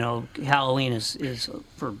course, Halloween is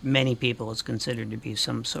for many people is considered to be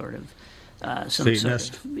some sort of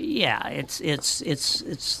Satanist. It's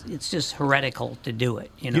just heretical to do it.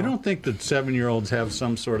 You don't think that 7-year-olds have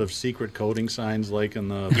some sort of secret coding signs like in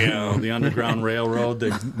the the Underground Railroad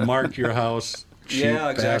that mark your house? Yeah,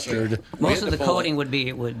 exactly. Bastard. Most of the coding would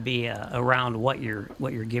be around what you're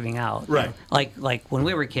giving out. Right. Like when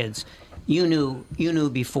we were kids, you knew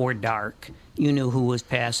before dark. You knew who was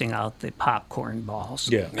passing out the popcorn balls.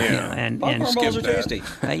 Yeah. And Popcorn balls are tasty.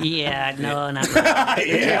 not really.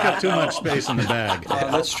 They take up too much space in the bag.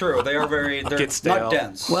 That's true. They're not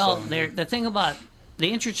dense. Well, the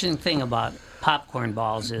interesting thing about popcorn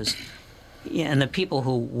balls is, and the people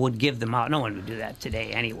who would give them out, no one would do that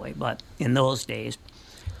today anyway, but in those days,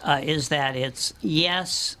 is that it's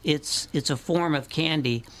a form of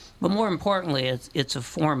candy, but more importantly, it's a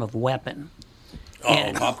form of weapon.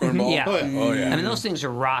 Popcorn ball? Yeah. Oh, yeah. I mean, those things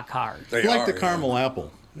are rock hard. They like are, the caramel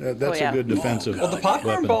apple. That's a good defensive. Well, the popcorn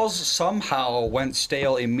weapon. balls somehow went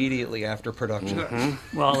stale immediately after production.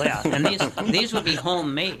 Mm-hmm. Well, yeah, and these would be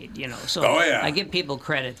homemade, So I give people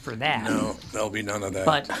credit for that. No, there'll be none of that.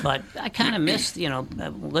 But I kind of missed,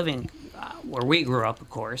 living where we grew up,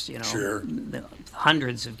 of course. Sure. The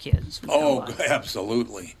hundreds of kids.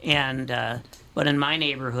 Absolutely. And but in my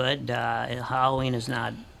neighborhood, Halloween is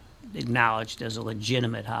not acknowledged as a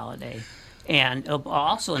legitimate holiday. And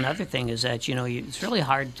also another thing is that it's really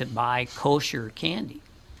hard to buy kosher candy.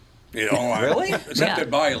 Really? Except at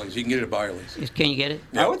Biley's, you can get it at Biley's. Can you get it?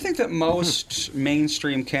 I would think that most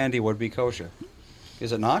mainstream candy would be kosher.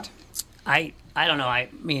 Is it not? I don't know. I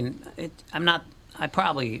mean, I'm not. I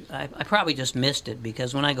probably just missed it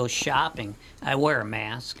because when I go shopping, I wear a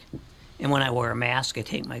mask, and when I wear a mask, I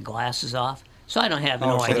take my glasses off. So I don't have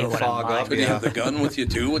no idea what I'm buying. Could you have the gun with you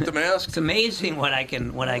too with the mask? It's amazing what I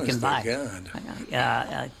can buy.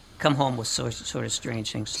 God. Come home with sort of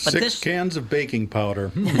strange things. But 6 cans of baking powder.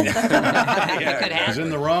 It could happen. It's in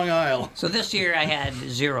the wrong aisle. So this year I had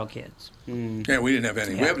 0 kids. Yeah, we didn't have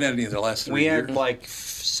any. We haven't had any in the last 3 years. We had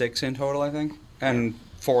 6 in total, I think, and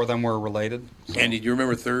 4 of them were related. So. Andy, do you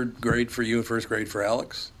remember 3rd grade for you and 1st grade for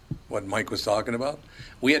Alex? What Mike was talking about?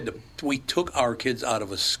 We took our kids out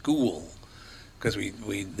of a school because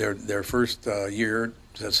their first year,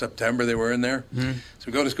 September, they were in there. Mm-hmm. So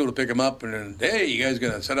we go to school to pick them up, and then, hey, you guys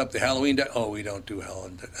going to set up the Halloween? We don't do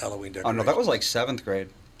Halloween decorations. Oh, no, that was like 7th grade.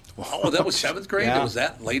 Oh, that was 7th grade? Yeah. Was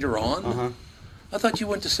that later on? Uh-huh. I thought you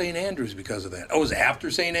went to St. Andrews because of that. Oh, it was after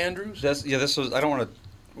St. Andrews? This was, I don't want to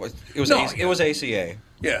It was ACA.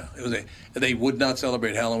 Yeah, it was. They would not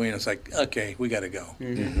celebrate Halloween. It's like, okay, we got to go.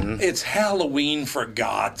 It's Halloween, for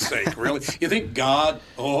God's sake, really? You think God?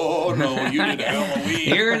 Oh no, you did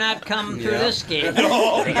Halloween. You're not coming through this gate.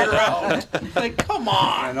 No, you're out. Like, come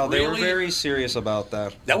on. I know they were really? very serious about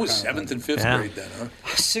that. That was 7th and 5th grade then, huh?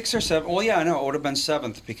 6th or 7th. Well, yeah, I know it would have been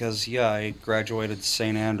 7th because I graduated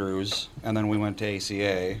St. Andrews and then we went to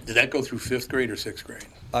ACA. Did that go through 5th grade or 6th grade?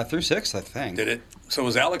 Through 6th, I think. Did it? So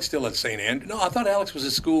was Alex still at St. Andrews? No, I thought Alex was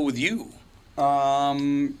at school with you.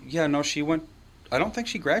 Yeah, no, she went. I don't think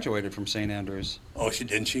she graduated from St. Andrews. Oh,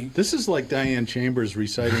 didn't she? This is like Diane Chambers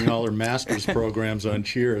reciting all her master's programs on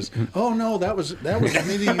Cheers. Oh no, that was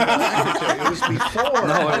medieval architecture. It was before.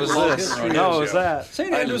 No, it was this. No, it was that.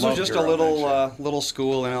 St. Andrews was just a little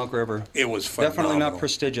school in Elk River. It was phenomenal. Definitely not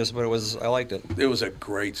prestigious, but I liked it. It was a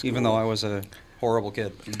great school. Even though I was a horrible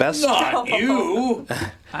kid. Best. Not you.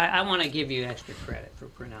 I want to give you extra credit for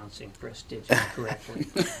pronouncing prestigious correctly.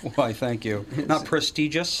 Why, thank you. Not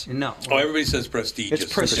prestigious? No. Oh, everybody says prestigious.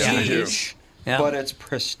 It's prestige, Yeah. but it's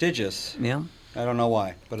prestigious. Yeah. I don't know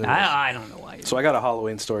why, but it is. I don't know why. So I got a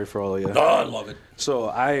Halloween story for all of you. Oh, I love it. So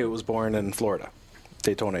I was born in Florida,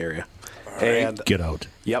 Daytona area. Right. And Get out.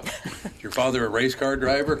 Yep. Your father a race car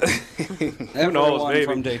driver? Who knows, maybe.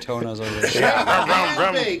 from Daytona's over there. Shake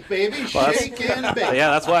and bake, baby. Shake and bake. Yeah,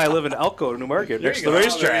 that's why I live in Elko, New Market, next to the go.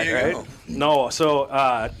 racetrack, There you right? go. No,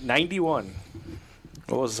 so 91.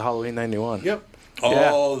 What was Halloween 91? Yep. Oh, Yeah.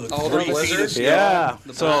 the Oh, the three-seated blizzard? snow. Yeah.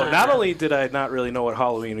 The So blizzard. not only did I not really know what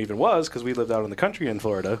Halloween even was, because we lived out in the country in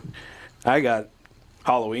Florida, I got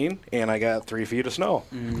Halloween and I got 3 feet of snow.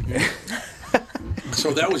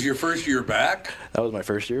 So that was your first year back? That was my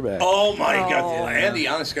first year back. Oh, my God. Andy,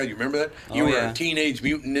 honest God, you remember that? You were yeah. a Teenage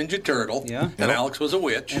Mutant Ninja Turtle. Yeah. And Alex was a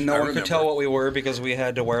witch. And no I one could remember. tell what we were because we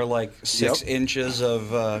had to wear like 6 inches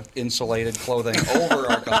of insulated clothing over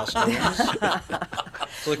our costumes.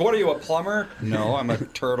 It's like, what are you, a plumber? No, I'm a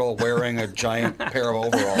turtle wearing a giant pair of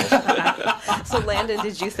overalls. So, Landon,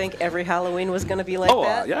 did you think every Halloween was going to be like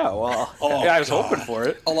that? Yeah, well, Oh, yeah, I was God. hoping for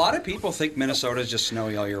it. A lot of people think Minnesota's just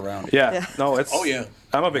snowy all year round. Yeah, no, it's. Oh, yeah.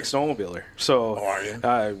 I'm a big snowmobiler, so Oh, are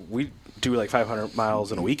you? we do like 500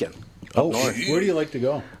 miles in a weekend. Oh, north. where do you like to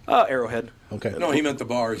go? Arrowhead. Okay. No, he meant the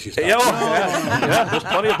bars. You stopped. Yeah, there's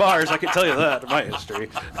plenty of bars. I can tell you that in my history.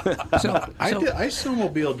 I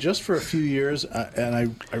snowmobiled just for a few years, and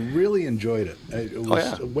I really enjoyed it. It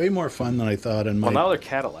was way more fun than I thought. In my Well, now they're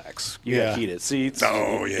Cadillacs. You got heated seats.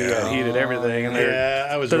 Oh, You yeah. got heated everything. And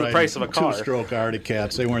I was they're the riding price of a car. two-stroke Arctic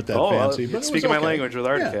Cats. They weren't that Oh, fancy. But it was speaking my okay. language with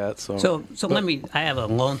Arctic Yeah. Cats. So, So let me. I have a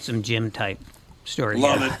Lonesome Jim type story.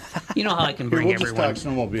 Love here. it. You know how I can Here, bring we'll just everyone. talk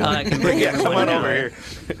snowmobile. How I can bring yeah, come everyone on down. over here.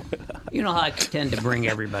 You know how I tend to bring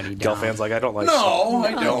everybody Gal down. fans like I don't like. No, I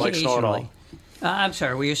I don't don't. like snow at all. Occasionally. I'm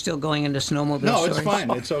sorry. Were you still going into snowmobile No, stories? it's fine.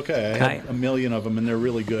 It's okay. I had a million of them, and they're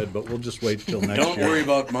really good. But we'll just wait till next Don't year. worry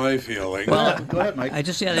about my feelings. Well, Go ahead, Mike.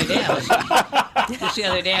 Just the other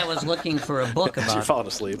day, I was looking for a book You're about falling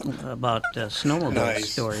asleep. snowmobile Nice.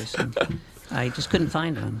 stories. And I just couldn't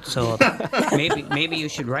find one. So maybe you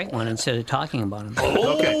should write one instead of talking about them.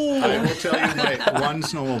 Okay, I will tell you my one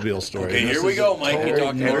snowmobile story. Okay, This here we is go, a Mike. You total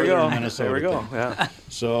talked There we go. northern Minnesota There we go. thing. Yeah.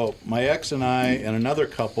 So my ex and I and another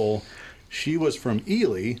couple, she was from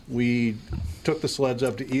Ely. We took the sleds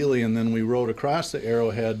up to Ely, and then we rode across the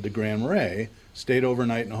Arrowhead to Grand Marais, stayed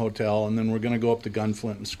overnight in a hotel, and then we're going to go up to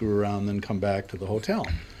Gunflint and screw around, and then come back to the hotel.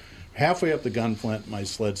 Halfway up the Gunflint, my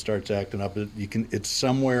sled starts acting up. It's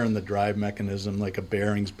somewhere in the drive mechanism, like a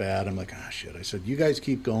bearing's bad. I'm like, shit. I said, you guys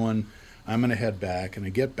keep going. I'm going to head back. And I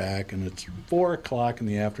get back, and it's 4 o'clock in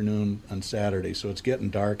the afternoon on Saturday, so it's getting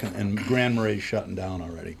dark, and Grand Marais shutting down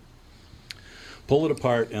already. Pull it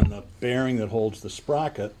apart, and the bearing that holds the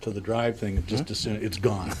sprocket to the drive thing, it's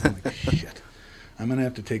gone. I'm like, shit. I'm going to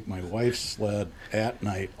have to take my wife's sled at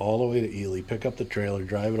night all the way to Ely, pick up the trailer,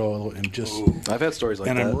 drive it all, and just... I've had stories like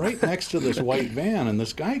and that. I'm right next to this white van, and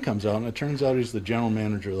this guy comes out, and it turns out he's the general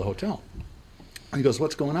manager of the hotel. He goes,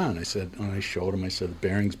 what's going on? I said, and I showed him, I said, the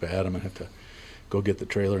bearing's bad, I'm going to have to go get the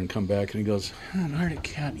trailer and come back. And he goes, an Arctic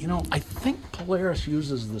Cat, I think Polaris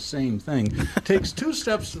uses the same thing. Takes 2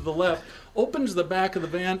 steps to the left, opens the back of the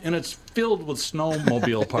van, and it's filled with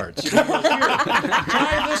snowmobile parts. He goes, here,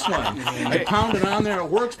 try this one. I pounded on there. It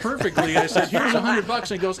works perfectly. I said, here's $100. And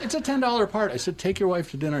he goes, it's a $10 part. I said, take your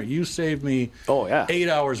wife to dinner. You saved me 8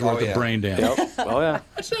 hours worth of brain damage. Yep. Oh, yeah.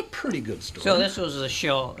 That's a pretty good story. So this was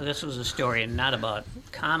a story not about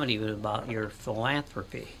comedy, but about your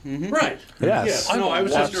philanthropy. Right. Yes. Yes. I'm a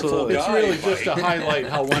wonderful It's guy, really just to Mike. highlight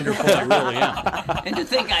how wonderful I really am. And to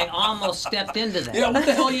think I almost stepped into that. Yeah, what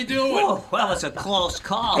the hell are you doing? Oh, well, it's a close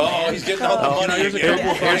call. Oh, man. he's getting out the money here's a again.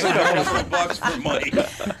 couple Here's a couple bucks for Mike.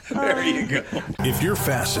 There you go. If you're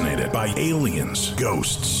fascinated by aliens,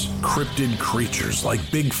 ghosts, cryptid creatures like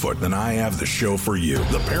Bigfoot, then I have the show for you.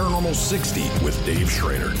 The Paranormal 60 with Dave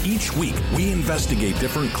Schrader. Each week, we investigate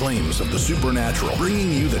different claims of the supernatural,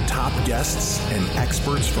 bringing you the top guests and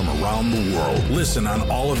experts from around the world. Listen on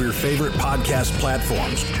all of your favorite podcast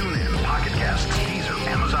platforms. Tune in, Pocket Casts, Deezer,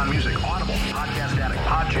 Amazon Music, Audible, Podcast Addict,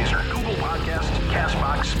 Podchaser, Google Podcasts,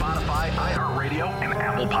 Castbox, Spotify, iHeartRadio, and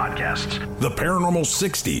Apple Podcasts. The Paranormal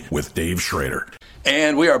 60 with Dave Schrader.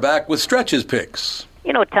 And we are back with Stretch's picks.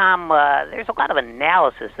 You know, Tom, there's a lot of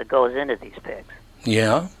analysis that goes into these picks.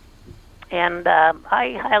 Yeah? And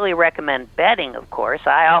I highly recommend betting, of course.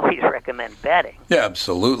 I always recommend betting. Yeah,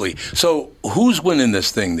 absolutely. So who's winning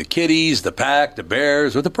this thing? The Kitties, the Pack, the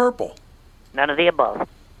Bears, or the Purple? None of the above.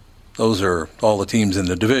 Those are all the teams in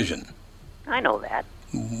the division. I know that.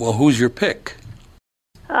 Well, who's your pick?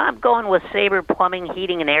 I'm going with Sabre Plumbing,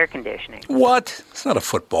 Heating, and Air Conditioning. What? It's not a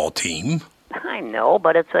football team. I know,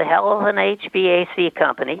 but it's a hell of an HVAC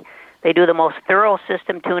company. They do the most thorough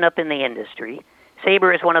system tune-up in the industry.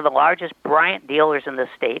 Sabre is one of the largest Bryant dealers in the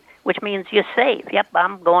state, which means you save. Yep,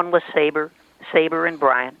 I'm going with Sabre and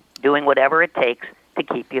Bryant, doing whatever it takes to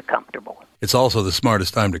keep you comfortable. It's also the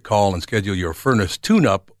smartest time to call and schedule your furnace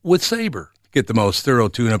tune-up with Sabre. Get the most thorough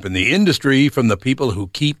tune-up in the industry from the people who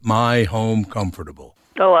keep my home comfortable.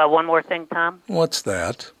 Oh, one more thing, Tom. What's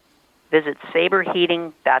that? Visit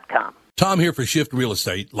saberheating.com. Tom here for Shift Real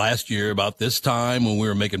Estate. Last year, about this time when we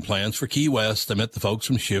were making plans for Key West, I met the folks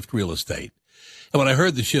from Shift Real Estate. And when I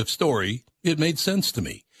heard the Shift story, it made sense to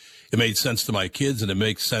me. It made sense to my kids, and it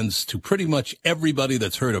makes sense to pretty much everybody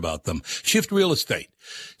that's heard about them. Shift Real Estate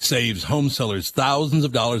saves home sellers thousands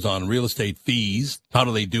of dollars on real estate fees. How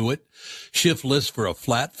do they do it? Shift lists for a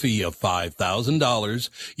flat fee of $5,000.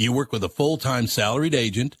 You work with a full-time salaried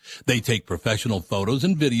agent. They take professional photos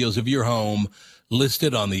and videos of your home, list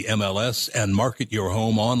it on the MLS, and market your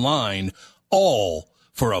home online, all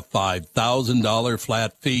for a $5,000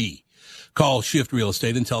 flat fee. Call Shift Real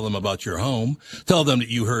Estate and tell them about your home. Tell them that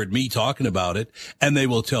you heard me talking about it, and they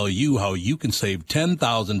will tell you how you can save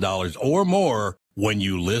 $10,000 or more when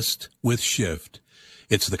you list with Shift.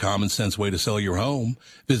 It's the common sense way to sell your home.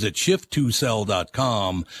 Visit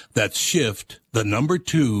shift2sell.com. That's shift, the number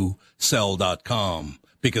 2, sell.com.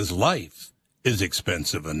 Because life is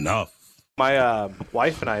expensive enough. My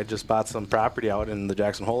wife and I just bought some property out in the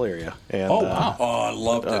Jackson Hole area. And, Oh, I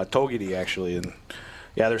loved it. Togedy, actually. And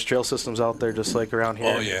yeah, there's trail systems out there just like around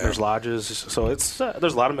here. Oh, yeah. There's lodges. So it's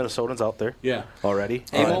there's a lot of Minnesotans out there. Yeah. Already.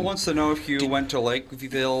 Abel wants to know if you went to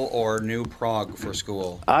Lakeville or New Prague for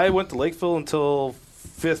school. I went to Lakeville until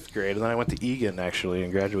 5th grade, and then I went to Egan, actually,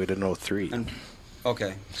 and graduated in 03.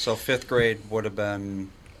 Okay, so 5th grade would have been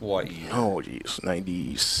what year? Oh, geez,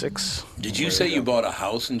 96. Did you say you bought a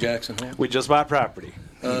house in Jackson Hole? We just bought property.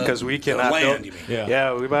 Because we cannot land, build. you mean?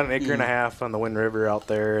 Yeah, we bought an acre and a half on the Wind River out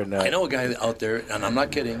there. And I know a guy out there, and I'm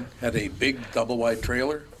not kidding, had a big double-wide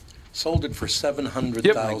trailer, sold it for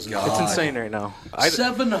 $700,000. It's insane right now.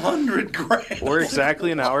 $700,000. We're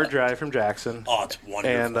exactly an hour drive from Jackson. Oh, it's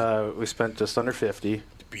wonderful. And we spent just under 50.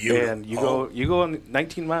 Beautiful. And you go on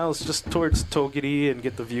 19 miles just towards Togedy and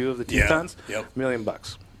get the view of the Tetons. Yep. $1 million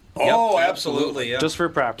bucks. Oh, absolutely. Yeah. Just for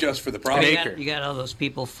property. Just for the property. You got all those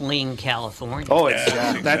people fleeing California. Oh, it's, Yeah,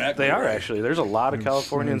 that exactly they are right. actually. There's a lot of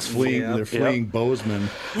Californians Fleeing, they're fleeing Bozeman.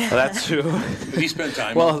 That's true. Did he spend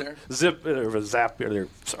time out Well, there? zip or zap or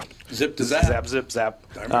sorry. Zip to zap. Zap.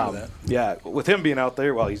 I remember that. Yeah, with him being out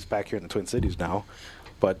there, well, he's back here in the Twin Cities now,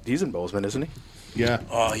 but he's in Bozeman, isn't he? Yeah.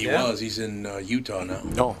 Oh, he was. He's in Utah now.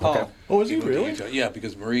 Oh, okay. Oh, is he went to really? Utah. Yeah,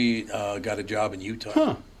 because Marie got a job in Utah.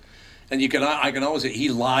 Huh. And I can always say, he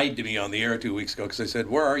lied to me on the air 2 weeks ago because I said,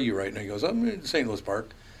 "Where are you right now?" He goes, "I'm in St. Louis Park."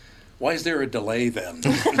 Why is there a delay then?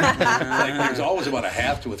 Like, there's always about a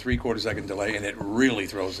half to a 3/4 second delay, and it really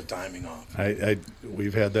throws the timing off.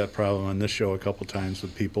 We've had that problem on this show a couple times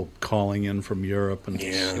with people calling in from Europe, and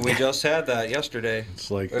Yeah. We just had that yesterday.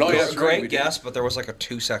 it's like, It Oh, was yeah, a that's right, we great did. guess, but there was like a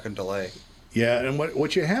 2-second delay. yeah. And what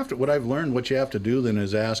I've learned, what you have to do then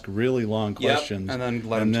is ask really long questions, and then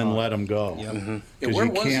let 'em talk. let them go. Yep. Yeah, 'Cause where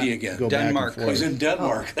you was can't he again? go back and Denmark. forth. He was in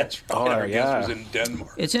Denmark. That's right. Oh, Our yeah. guest was in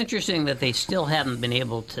Denmark. It's interesting that they still haven't been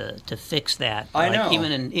able to fix that. I like, know.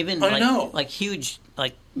 Even I like, know. like huge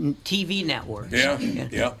like TV networks. Yeah,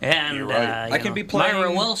 And, yeah, And you're right. you I can be playing-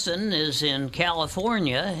 Myra Wilson is in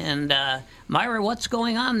California, and Myra, what's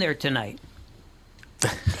going on there tonight?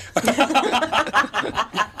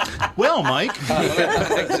 Well, Mike.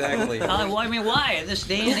 Exactly. Well, I mean, why at this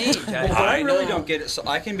day and age? But I really don't get it. So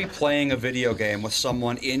I can be playing a video game with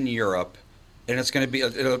someone in Europe, and it's going to be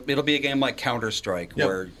it'll be a game like Counter-Strike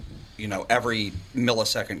where every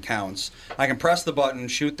millisecond counts. I can press the button,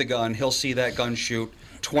 shoot the gun. He'll see that gun shoot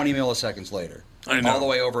 20 milliseconds later. I know. All the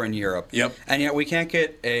way over in Europe. Yep. And yet we can't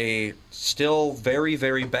get a still very,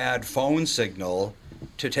 very bad phone signal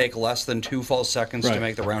to take less than 2 full seconds to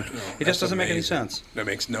make the round. It just doesn't make any sense. That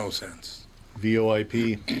makes no sense.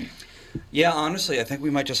 VoIP. Yeah, honestly, I think we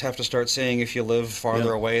might just have to start saying if you live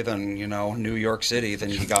farther away than, New York City, then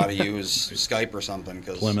you got to use Skype or something.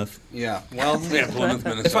 Cause, Plymouth. Yeah, well, Plymouth,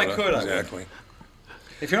 Minnesota. If I could, exactly.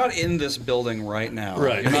 If you're not in this building right now,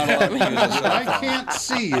 Right. you're not allowed to use this. I can't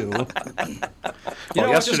see you.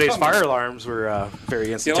 Yesterday's fire alarms were very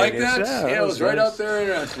You instantaneous. like that? Yeah, it was right out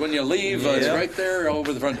there. When you leave, it's Yeah. right there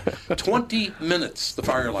over the front. 20 minutes, the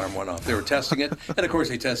fire alarm went off. They were testing it. And, of course,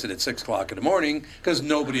 they tested at 6 o'clock in the morning because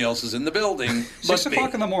nobody else is in the building. 6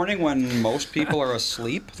 o'clock in the morning when most people are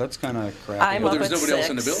asleep? That's kind of crappy. I'm Well, up there's at nobody else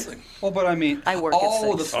in the 6. building. Well, but I mean, I work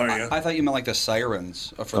at 6. I thought you meant like the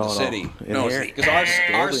sirens for the city. No, it's Because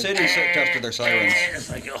our city tested their sirens. It's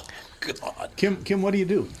like, oh, God. Kim, what do you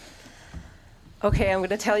do? Okay, I'm going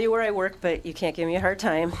to tell you where I work, but you can't give me a hard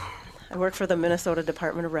time. I work for the Minnesota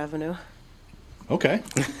Department of Revenue. Okay.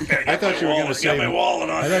 I thought you were going to say.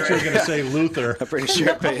 I thought you were going to say Luther. I'm pretty sure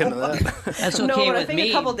I pay into that. That's okay No, but I with think me.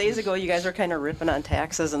 a couple days ago you guys were kind of ripping on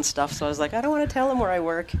taxes and stuff, so I was like, I don't want to tell them where I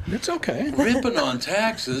work. It's okay. Ripping on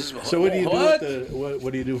taxes. So what do you What? do?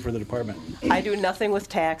 What do you do for the department? I do nothing with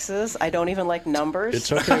taxes. I don't even like numbers.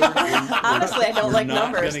 It's okay. Honestly, I don't like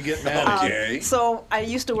not numbers. going to get mad at you. Okay. So I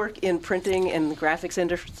used to work in printing and graphics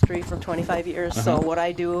industry for 25 years. So what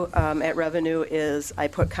I do at Revenue is I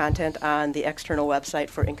put content on the external website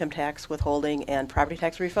for income tax withholding and property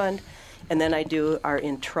tax refund, and then I do our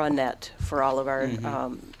intranet for all of our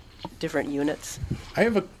different units. I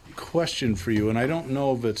have a question for you, and I don't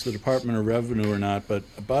know if it's the Department of Revenue or not, but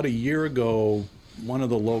about a year ago, one of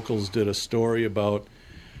the locals did a story about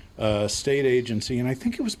a state agency, and I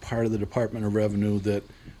think it was part of the Department of Revenue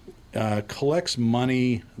that collects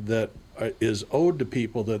money that is owed to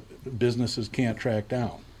people that businesses can't track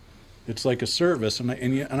down. It's like a service, and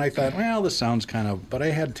I thought, well, this sounds kind of, but I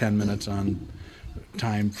had 10 minutes on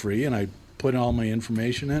time free, and I put all my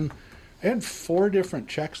information in. I had 4 different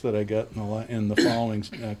checks that I got in the following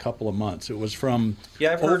couple of months. It was from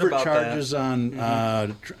I've heard about overcharges that. on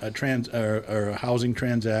or housing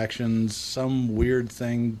transactions, some weird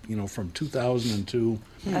thing, from 2002.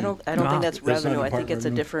 I don't Wow. think that's That's not Revenue. I think Department it's a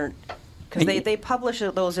Revenue. different, because they publish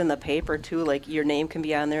those in the paper too. Like your name can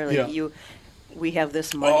be on there. Like Yeah. we have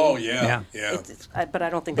this money. Oh, yeah. But I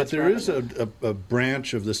don't think But that's there is Revenue. a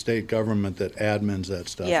branch of the state government that admins that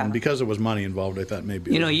stuff, Yeah. and because there was money involved, I thought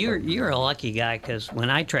maybe. it was You're a lucky guy because when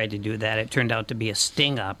I tried to do that, it turned out to be a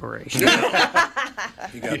sting operation.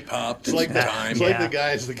 You got popped. It's like some the, time. it's like the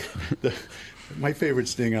guys. My favorite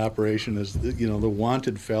sting operation is the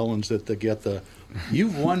wanted felons that they get the.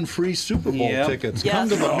 You've won free Super Bowl Yep. tickets. Yes. Come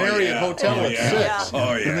to the Oh, Marriott yeah. Hotel Oh, at yeah. 6.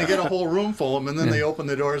 Oh, yeah. And they get a whole room full of them, and then they open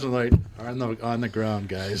the doors and like on the ground,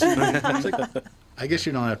 guys. It's like, I guess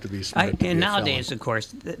you don't have to be smart. to be a And felon. nowadays, of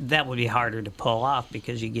course, that would be harder to pull off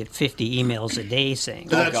because you get 50 emails a day saying.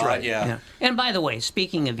 That's God, right. yeah. Yeah. And by the way,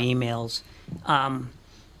 speaking of emails, am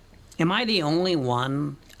I the only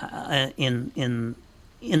one in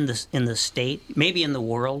the state, maybe in the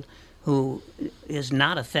world, who is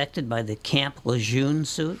not affected by the Camp Lejeune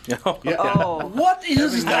suit? Oh, What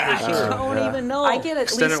is that? I don't even know. I get at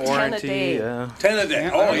Extended least 10 a warranty. day. 10 a day.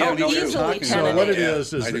 Oh, yeah, me too. Easily 10 So a what day. it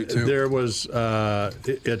is I do too. there was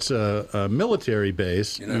it's a military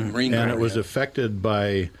base, In a Marine and it Corps, was yeah. affected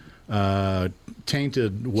by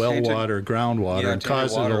tainted well Tainted- water, groundwater, Yeah, and tainted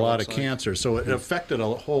caused a water, lot looks of like. cancer. So it affected a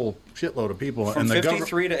whole shitload of people. From and the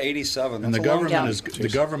 53 to 87. and the That's a long government time. is the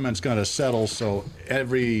government's going to settle. So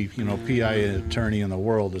every PI attorney in the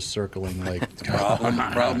world is circling like.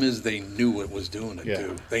 Problem is they knew it was doing it, Yeah.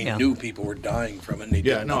 too. They Yeah. knew people were dying from it, and they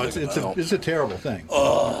Yeah, did no, nothing it's about it. a terrible thing.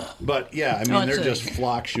 But yeah, I mean, No, it's they're a- just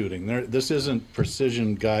flock shooting. This isn't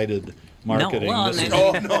precision guided marketing. well, This and is-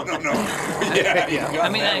 then- Oh, no. Yeah, you got I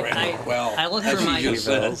mean, that right. Well, I look as for you my just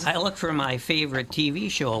said. I look for my favorite TV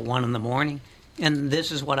show at 1 a.m, and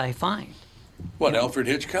this is what I find. What, Alfred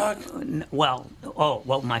Hitchcock? Well,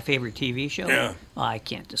 my favorite TV show? Yeah. Oh, I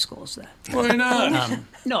can't disclose that. Why not?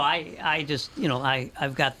 No, I just,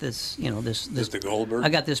 I've got this, this Mr. Goldberg? I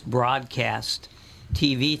got this broadcast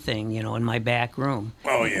TV thing, in my back room.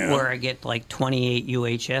 Oh, yeah. Where I get like 28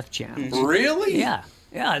 UHF channels. Really? Yeah,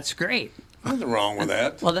 it's great. Nothing wrong with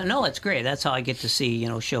that. Well, no, it's great. That's how I get to see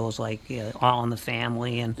shows like All in the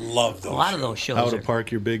Family and love those. A lot of those shows. How to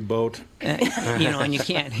park your big boat. And you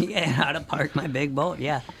can't. Yeah, how to park my big boat.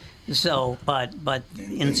 Yeah. So, but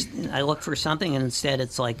I look for something, and instead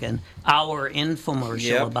it's like an hour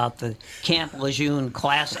infomercial about the Camp Lejeune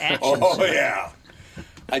class action. Oh center. yeah,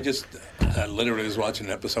 I literally was watching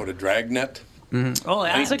an episode of Dragnet. Mm-hmm. Oh,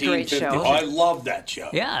 yeah. That's a great show. Oh, I love that show.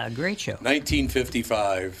 Yeah, a great show.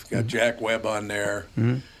 1955. Got Jack Webb on there,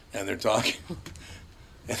 and they're talking.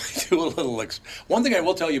 And they do a little. One thing I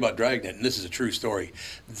will tell you about Dragnet, and this is a true story,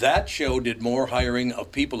 that show did more hiring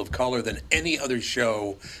of people of color than any other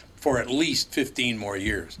show for at least 15 more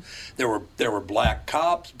years. There were black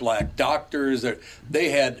cops, black doctors. They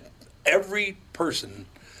had every person,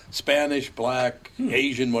 Spanish, black,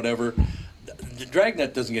 Asian, whatever. The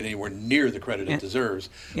Dragnet doesn't get anywhere near the credit it deserves,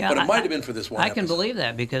 but it might have been for this one I can believe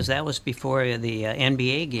that because that was before the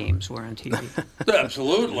NBA games were on TV.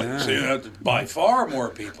 Absolutely. Yeah. See, that's by far more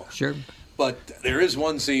people. Sure. But there is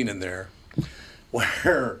one scene in there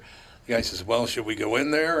where the guy says, well, should we go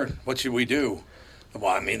in there? What should we do?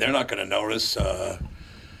 Well, I mean, they're not going to notice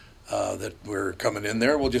that we're coming in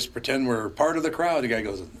there. We'll just pretend we're part of the crowd. The guy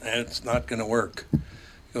goes, it's not going to work. He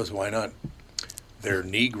goes, why not? They're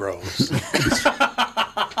Negroes.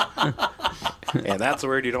 And that's a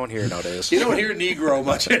word you don't hear nowadays. You don't hear Negro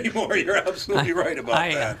much anymore. You're absolutely right about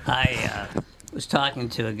that. I was talking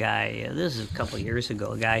to a guy, this is a couple of years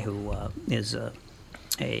ago, a guy who is a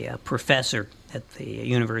professor at the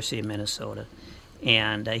University of Minnesota.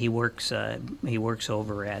 And he works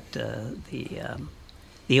over at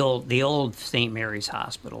the old St. Mary's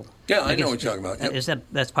Hospital. Yeah, I know what you're talking about. Yep.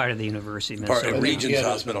 That's part of the University of Part Minnesota? of Regions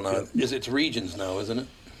Hospital now. It's Regions now, isn't it?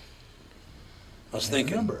 I was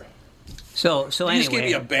thinking. Remember. So you anyway, just gave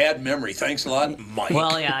me a bad memory. Thanks a lot, Mike.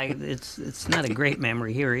 Well, yeah, it's not a great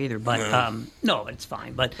memory here either, but no, it's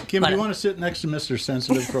fine. But Kim, do you want to sit next to Mr.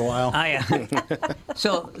 Sensitive for a while?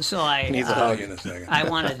 So I Needs a hug in a second. I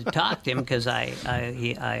wanted to talk to him because I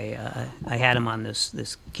had him on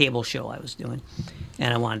this cable show I was doing,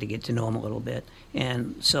 and I wanted to get to know him a little bit.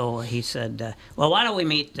 And so he said, well, why don't we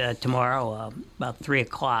meet tomorrow about 3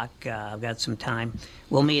 o'clock? I've got some time.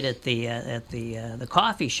 We'll meet at the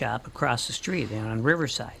coffee shop across the street on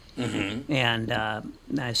Riverside. Mm-hmm. And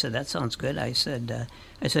I said, that sounds good. I said,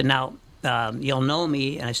 now you'll know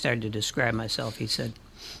me. And I started to describe myself. He said,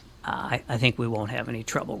 I think we won't have any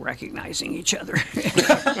trouble recognizing each other.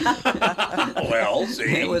 Well, see.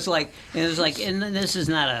 It was like, and this is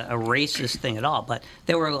not a racist thing at all, but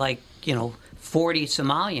there were 40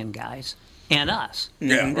 Somalian guys and us.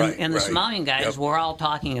 Yeah, and the Somalian guys were all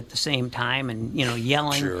talking at the same time and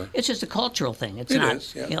yelling. Sure. It's just a cultural thing. It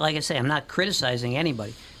is, yeah. Like I say, I'm not criticizing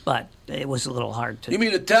anybody, but it was a little hard to. You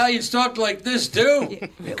mean Italians talk like this too?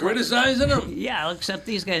 Criticizing them? Yeah, except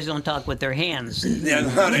these guys don't talk with their hands. Yeah,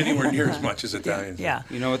 not anywhere near as much as Italians. Yeah.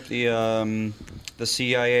 You know what the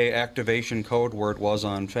CIA activation code word was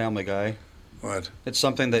on Family Guy? What? It's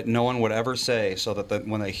something that no one would ever say, so that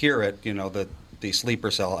when they hear it, that the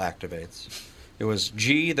sleeper cell activates. It was,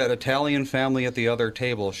 gee, that Italian family at the other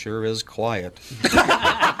table sure is quiet.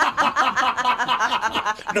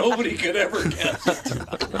 Nobody could ever guess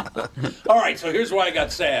it. All right, so here's why I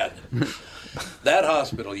got sad. That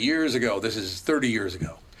hospital, years ago, this is 30 years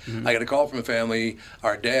ago, I got a call from a family.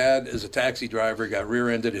 Our dad is a taxi driver, got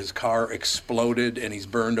rear-ended, his car exploded, and he's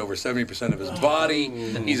burned over 70% of his body.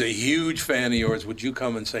 He's a huge fan of yours. Would you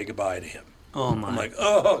come and say goodbye to him? Oh, my. I'm like,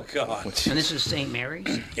 oh, God. And this is St.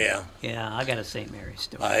 Mary's? Yeah. Yeah, I got a St. Mary's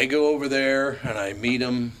story. I go over there, and I meet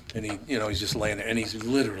him, and he's just laying there, and he's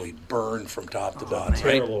literally burned from top to bottom.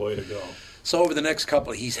 Right? Terrible way to go. So over the next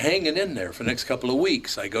he's hanging in there for the next couple of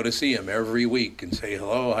weeks. I go to see him every week and say,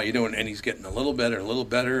 hello, how you doing? And he's getting a little better,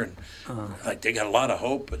 and they got a lot of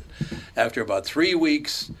hope. And after about 3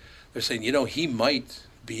 weeks, they're saying, he might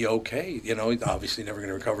be okay. He's obviously never going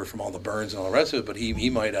to recover from all the burns and all the rest of it, but he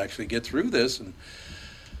might actually get through this. And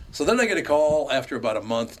so then I get a call after about a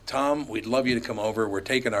month. Tom, we'd love you to come over. We're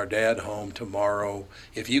taking our dad home tomorrow.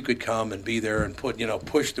 If you could come and be there and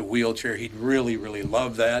push the wheelchair, he'd really, really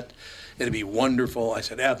love that. It'd be wonderful. I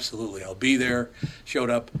said, absolutely, I'll be there.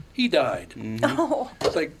 Showed up. He died. Mm-hmm. Oh.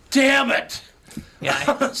 It's like, damn it. Yeah.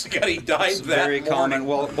 Honest to God, he died It's that very morning. common.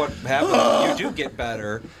 Well, what happens, you do get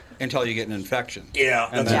better until you get an infection. Yeah,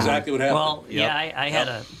 And that's then- exactly what happened. Well, yeah, I had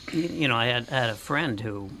I had a friend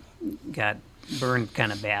who got burned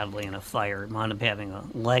kind of badly in a fire, wound up having a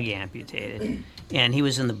leg amputated, and he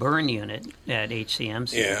was in the burn unit at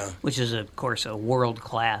HCMC, which is, of course, a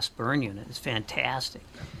world-class burn unit. It's fantastic.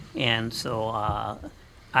 And so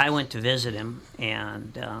I went to visit him,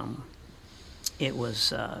 and it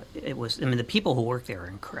was. I mean, the people who work there are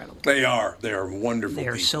incredible. They are. They are wonderful. They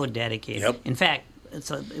are people. so dedicated. Yep. In fact,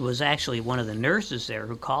 it was actually one of the nurses there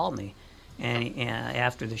who called me, and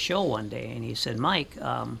after the show one day, and he said, "Mike,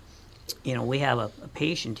 we have a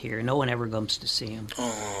patient here. No one ever comes to see him,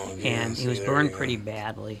 and he was burned pretty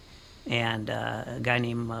badly." And a guy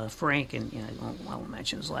named Frank, and I won't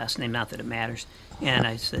mention his last name, not that it matters. And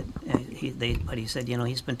I said, but he said,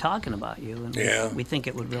 he's been talking about you, and we think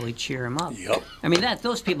it would really cheer him up. Yep. I mean,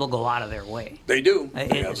 those people go out of their way. They do.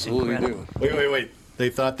 They absolutely do. Wait. They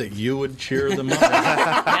thought that you would cheer them up.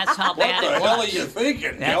 That's how bad it was. What the hell are you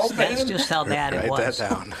thinking? That's just how bad it was. Write that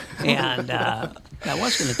down. And I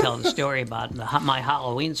was going to tell the story about my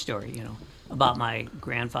Halloween story, about my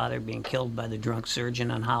grandfather being killed by the drunk surgeon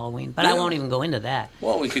on Halloween. But I won't even go into that.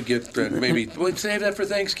 Well, we could get we'll save that for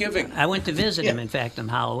Thanksgiving. I went to visit him, in fact, on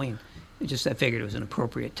Halloween. I figured it was an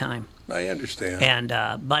appropriate time. I understand.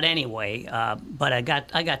 And but anyway, but I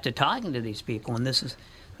got to talking to these people, and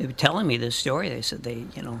they were telling me this story. They said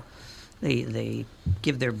they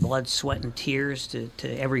give their blood, sweat, and tears to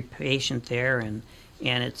every patient there, and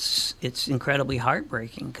it's incredibly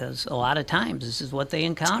heartbreaking because a lot of times this is what they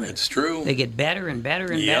encounter. It's true. They get better and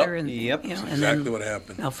better and better, and Yep. That's and exactly then, what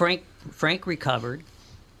happened. Now Frank recovered,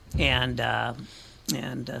 and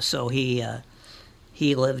so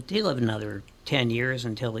he lived another 10 years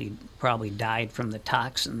until he probably died from the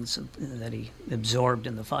toxins that he absorbed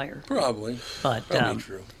in the fire. Probably. But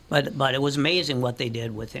true. But it was amazing what they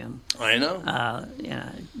did with him. I know.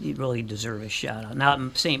 He really deserves a shout out.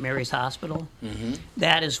 Now, St. Mary's Hospital, Mm-hmm.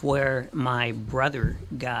 that is where my brother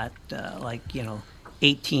got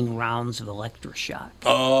 18 rounds of electroshock.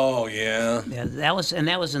 Oh yeah. Yeah, that was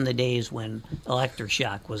in the days when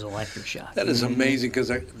electroshock was electroshock. That is amazing because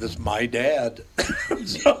that's my dad.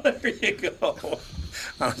 So there you go.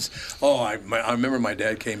 I remember my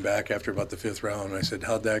dad came back after about the 5th round, and I said,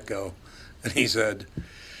 "How'd that go?" And he said,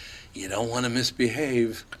 "You don't want to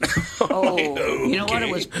misbehave." Oh, Okay. you know what?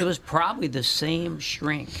 It was probably the same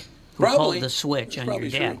shrink who Probably. pulled the switch on your Probably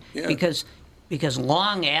dad, true, yeah. because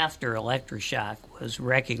long after electroshock was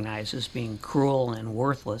recognized as being cruel and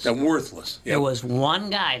worthless, And worthless. Yep. there was one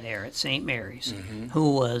guy there at St. Mary's Mm-hmm.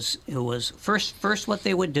 who was first. What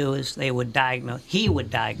they would do is he would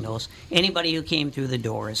diagnose anybody who came through the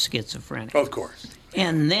door as schizophrenic, Of course.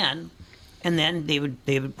 and then they would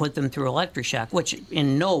put them through electroshock, which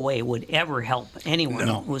in no way would ever help anyone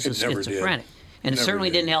No, who was it never did. schizophrenic, and it Never certainly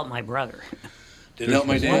did. didn't help my brother. Didn't help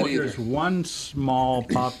my dad There's either. one small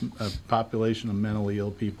population of mentally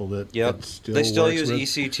ill people that Yep. still They still works use with.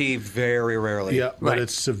 ECT very rarely. Yeah, but Right.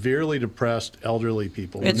 it's severely depressed elderly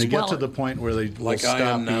people. When It's they get well- to the point where they will Like I stop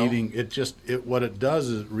am now. eating, what it does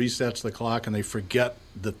is it resets the clock and they forget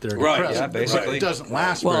that they're Right, depressed. yeah, basically. But it doesn't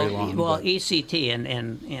last Well, very long. well, but- ECT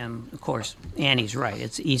and of course Annie's right.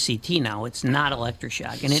 It's ECT now. It's not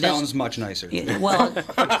electroshock, and it Sounds is. much nicer. Well,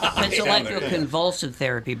 it's electroconvulsive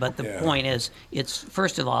therapy, but the Yeah. point is, it's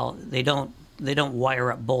first of all they don't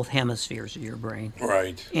wire up both hemispheres of your brain,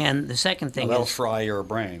 Right. and the second thing That'll is fry your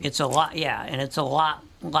brain. it's a lot, and it's a lot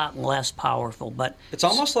less powerful, but It's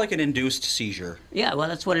almost like an induced seizure. yeah, well,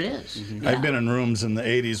 that's what it is. Mm-hmm. Yeah. I've been in rooms in the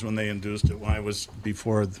 80s when they induced it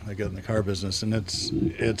before I got in the car business, and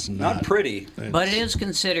it's Not pretty. But it is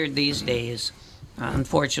considered these days,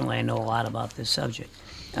 unfortunately, I know a lot about this subject,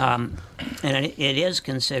 and it is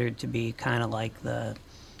considered to be kind of like the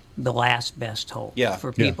last best hope Yeah.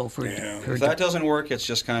 for people. For If that doesn't work, it's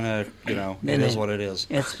just kind of, it And is then- what it is.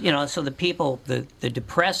 It's so the people, the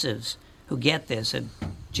depressives who get this have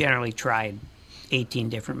generally tried 18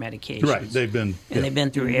 different medications. Right, they've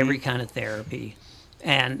been through every kind of therapy,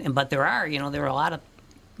 but there are a lot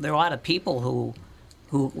of people who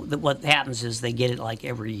what happens is they get it like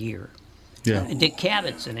every year. Yeah. Dick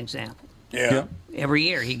Cabot's an example. Yeah. Every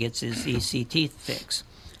year he gets his ECT fix,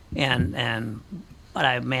 but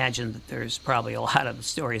I imagine that there's probably a lot of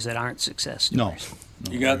stories that aren't success stories.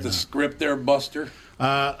 No. You got the script there, Buster?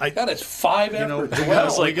 God, it's 5 after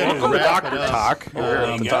 12. we got to wrap it up. Talk. We're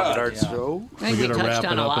at the Top of God. Art Show. I think We we got to wrap touched it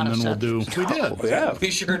on a up, lot and of then we'll subjects. do. We did. Yeah. We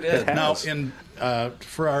sure did. Now,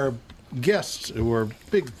 for our guests who are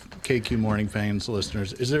big KQ Morning fans,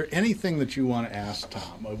 listeners, is there anything that you want to ask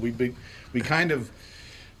Tom?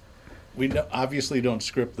 We obviously don't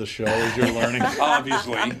script the show, as you're learning.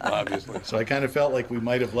 Obviously. So I kind of felt like we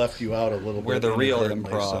might have left you out a little bit. We're the real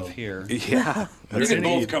inadvertently, improv so. here. Yeah. You can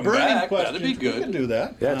both come Burning back. questions, That'd be we can good. do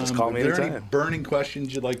that. Yeah, just call me If there are any anytime. burning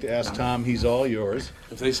questions you'd like to ask Tom, he's all yours.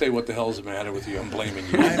 If they say, what the hell's the matter with you, I'm blaming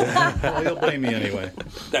you. Well, he'll blame me anyway.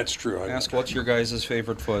 That's true. Ask what's your guys'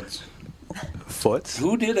 favorite foods. Foots?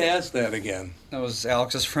 Who did ask that again? That was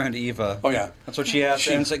Alex's friend Eva. Oh, yeah. That's what she asked.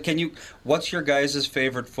 And said, what's your guys'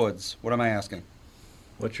 favorite foods? What am I asking?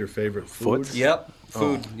 What's your favorite food? Foots? Yep.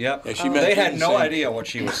 Food. Yep. Yeah, she They had no idea what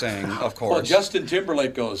she was saying, of course. Well, Justin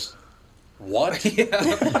Timberlake goes, what? Yeah.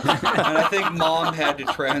 And I think Mom had to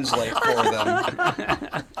translate for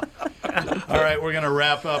them. All right, we're going to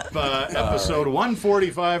wrap up episode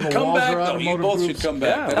 145 of Come Walser back, though. Automotive You both Group. should come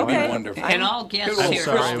back. That'd Okay. be wonderful. And all guests Good old here,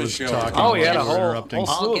 Sorry, I Christmas was show. talking. Oh, yeah, I the was whole interrupting.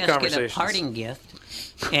 slew all of guests get a conversations. parting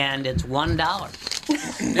gift, and it's $1.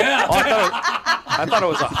 Yeah. I thought it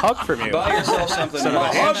was a hug from you. Buy yourself something. Instead of a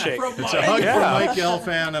nice. handshake. It's a hug Yeah. from Mike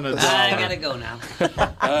Gelfand and a I dollar. gotta go now.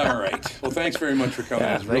 All right. Well, thanks very much for coming.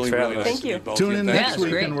 Yeah, It's thanks really, for really having us. nice Thank to you. meet both Tune of in you. next it's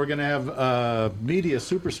week, great. and we're going to have media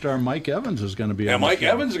superstar Mike Evans is going to be Yeah, on. the Mike show.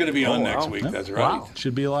 Evans is going to be on Oh, next wow. week. Yep. That's right. Wow.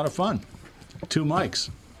 Should be a lot of fun. 2 mics.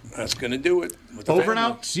 That's going to do it. With the Over and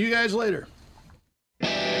family. out. See you guys later.